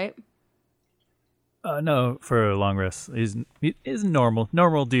well, right? No, for a long rest. He's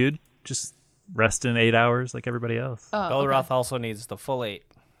normal dude. Just rest in 8 hours like everybody else. Belroth also needs the full 8.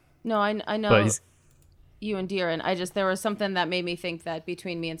 No, I know But you and Diren. There was something that made me think that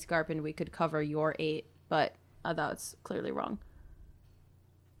between me and Scarpin we could cover your 8, but that's clearly wrong.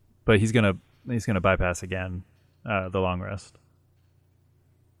 But he's gonna bypass again the long rest.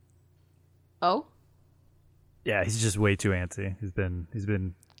 Oh? Yeah, he's just way too antsy. He's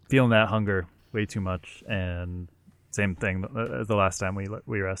been feeling that hunger way too much, and same thing as the last time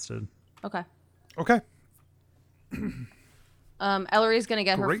we rested. Okay. Okay. Ellery's gonna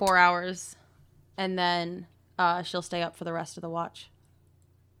get her Great. 4 hours, and then she'll stay up for the rest of the watch.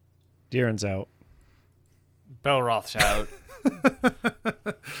 Diren's out. Belroth's out.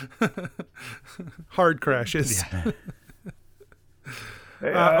 Hard crashes.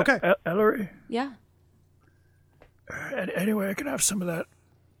 Hey, okay. Ellery. Yeah. Anyway, I can have some of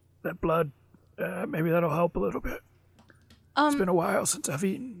that blood. Maybe that'll help a little bit. It's been a while since I've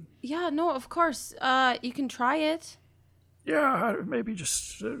eaten. Yeah. No, of course. You can try it. Yeah, maybe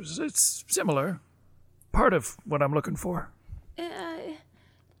just it's similar. Part of what I'm looking for.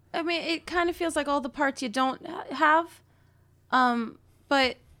 I mean, it kind of feels like all the parts you don't have.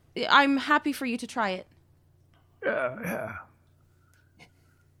 But I'm happy for you to try it. Yeah.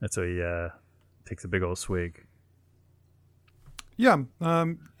 That's why he takes a big old swig. Yum.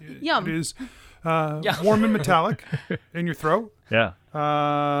 Yum. It is warm and metallic in your throat. Yeah.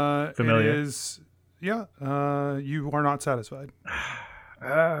 Familiar. It is. Yeah. You are not satisfied.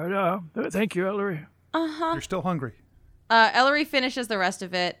 No, thank you, Ellery. You're still hungry. Ellery finishes the rest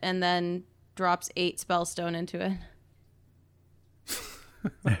of it and then drops 8 spellstone into it.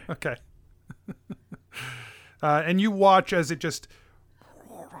 Okay. And you watch as it just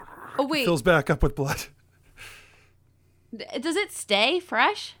Oh wait, fills back up with blood. does it stay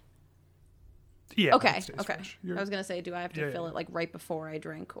fresh? Yeah. Okay. it stays Okay. fresh. I was gonna say, do I have to Yeah, fill yeah. it like right before I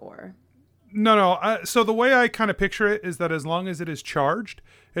drink, or? No. So the way I kind of picture it is that as long as it is charged,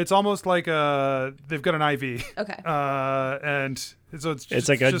 it's almost like they've got an IV. Okay. And so It's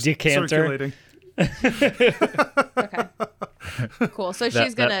like a just decanter. circulating. Okay. Cool. So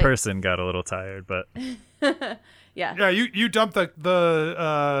she's gonna. That person got a little tired, but Yeah. Yeah, you dump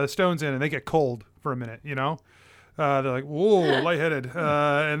the stones in and they get cold for a minute. You know, they're like, whoa, lightheaded,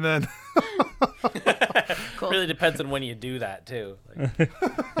 and then Cool. Really depends on when you do that too. Like,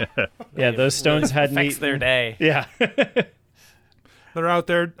 Yeah, those stones hadn't affects their day. Yeah. they're out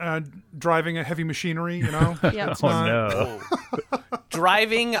there driving a heavy machinery. You know. Yep. oh no.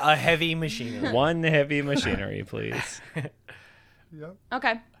 Driving a heavy machinery. One heavy machinery, please. Yep.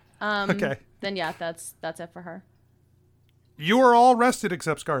 Okay. Okay. Then yeah, that's it for her. You are all rested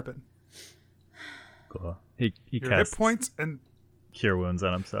except Scarpin. Cool. He Your casts hit points and cure wounds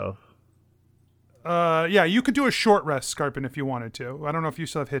on himself. yeah, you could do a short rest, Scarpin, if you wanted to. I don't know if you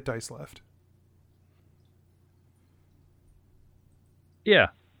still have hit dice left. Yeah.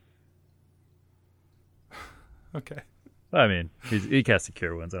 Okay. I mean, he casted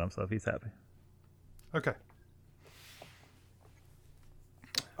cure wounds on himself. He's happy. Okay.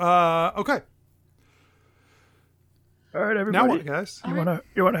 Okay. All right, Now everybody. what, guys? You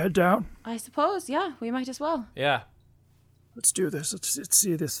wanna head down? I suppose. Yeah, we might as well. Yeah. Let's do this. Let's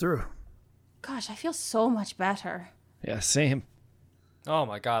see this through. Gosh, I feel so much better. Yeah, same. Oh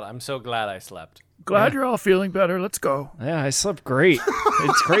my god, I'm so glad I slept. Glad you're all feeling better. Let's go. Yeah, I slept great.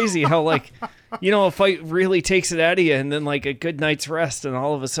 It's crazy how, like, a fight really takes it out of you, and then, like, a good night's rest, and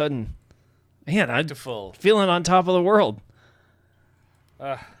all of a sudden, man, I'm Full. feeling on top of the world.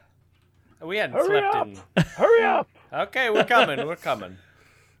 We hadn't slept in. Hurry up! Okay, we're coming. We're coming.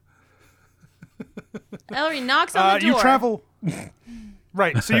 Ellery knocks on the door. You travel.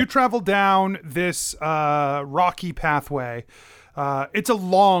 Right. So you travel down this rocky pathway. It's a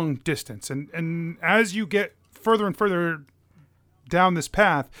long distance, and as you get further and further down this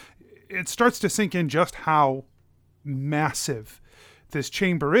path, it starts to sink in just how massive this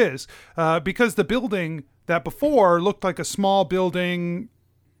chamber is, because the building that before looked like a small building,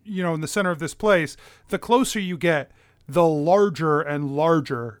 in the center of this place, the closer you get, the larger and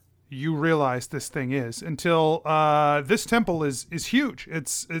larger you realize this thing is, until this temple is huge.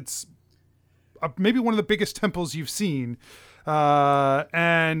 It's maybe one of the biggest temples you've seen,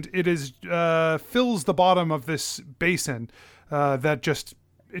 and it is fills the bottom of this basin that just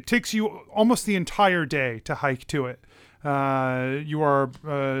it takes you almost the entire day to hike to it. You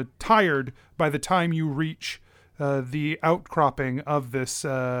are tired by the time you reach the outcropping of this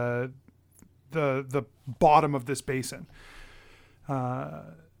the bottom of this basin.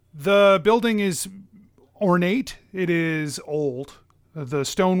 The building is ornate. It is old. The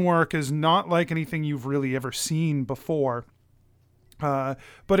stonework is not like anything you've really ever seen before. But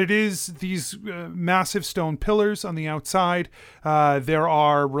it is these massive stone pillars on the outside. There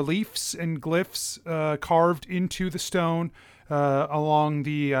are reliefs and glyphs carved into the stone along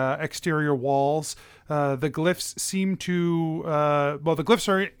the exterior walls. The glyphs seem to, the glyphs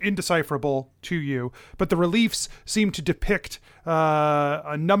are indecipherable to you, but the reliefs seem to depict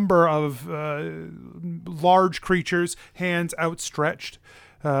a number of large creatures, hands outstretched.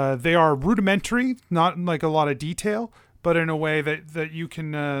 They are rudimentary, not in like a lot of detail, but in a way that you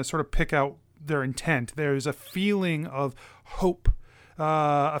can sort of pick out their intent. There's a feeling of hope,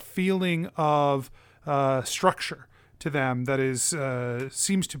 a feeling of structure to them that is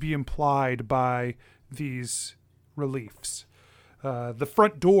seems to be implied by these reliefs. The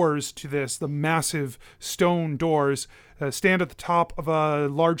front doors to this, the massive stone doors, stand at the top of a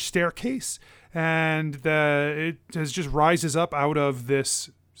large staircase, and it just rises up out of this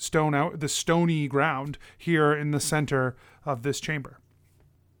the stony ground here in the center of this chamber.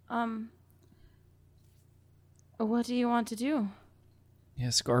 What do you want to do? Yeah,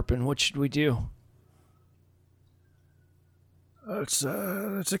 Scarpin, what should we do? Let's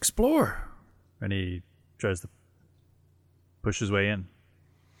explore. And he tries to push his way in.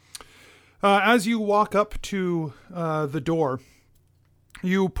 As you walk up to the door,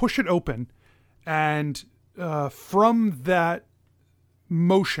 you push it open, and from that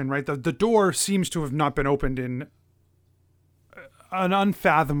motion, right, the door seems to have not been opened in an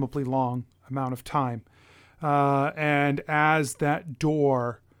unfathomably long amount of time. And as that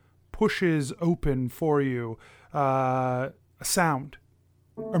door pushes open for you, a sound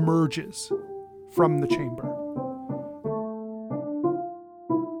emerges from the chamber.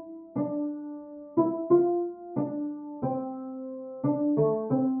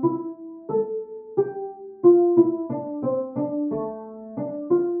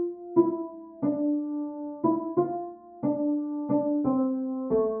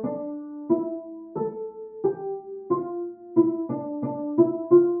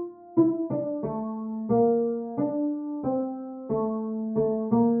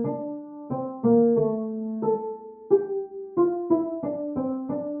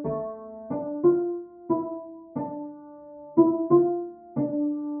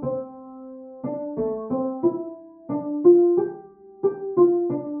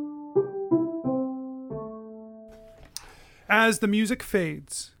 As the music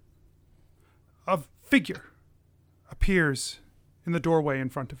fades, a figure appears in the doorway in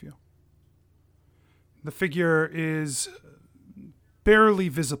front of you. The figure is barely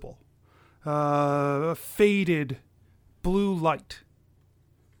visible. A faded blue light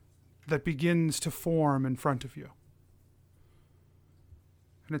that begins to form in front of you.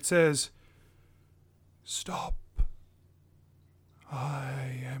 And it says, "Stop.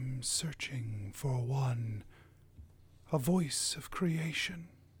 I am searching for one, a voice of creation.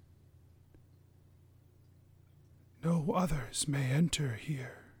 No others may enter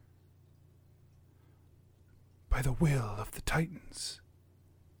here. By the will of the Titans."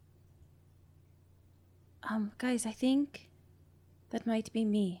 Guys, I think that might be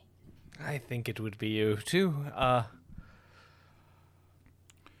me. I think it would be you too.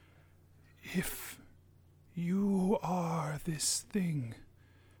 If you are this thing,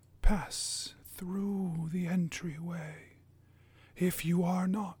 pass through the entryway. If you are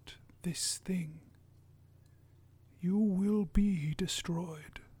not this thing, you will be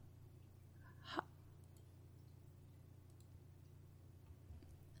destroyed.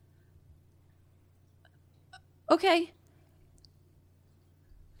 Okay.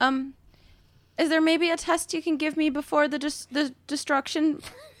 Is there maybe a test you can give me before the destruction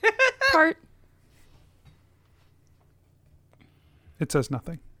part? It says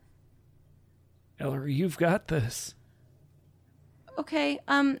nothing. Ellery, you've got this. Okay,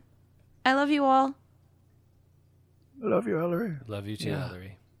 I love you all. I love you, Ellery. Love you too, Yeah.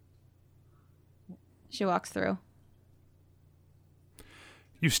 Ellery. She walks through.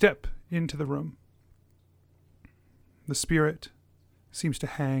 You step into the room. The spirit seems to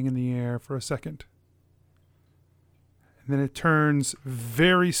hang in the air for a second. And then it turns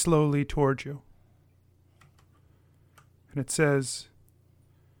very slowly toward you. And it says,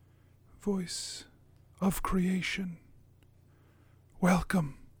 "Voice of creation,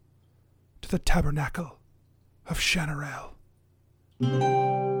 welcome to the tabernacle of Shanarel."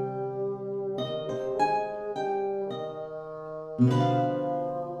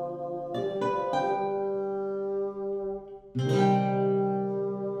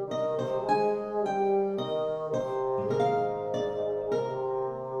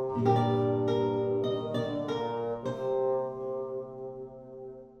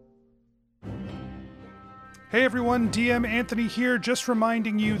 Hey everyone, DM Anthony here, just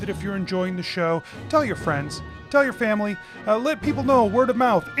reminding you that if you're enjoying the show, tell your friends, tell your family, let people know word of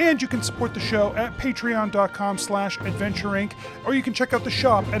mouth, and you can support the show at patreon.com/adventureinc, or you can check out the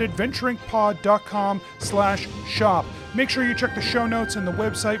shop at adventureincpod.com/shop. Make sure you check the show notes and the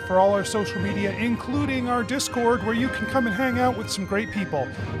website for all our social media, including our Discord, where you can come and hang out with some great people.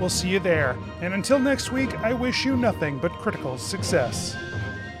 We'll see you there. And until next week, I wish you nothing but critical success.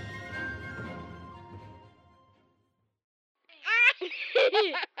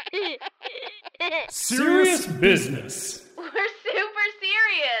 Serious business.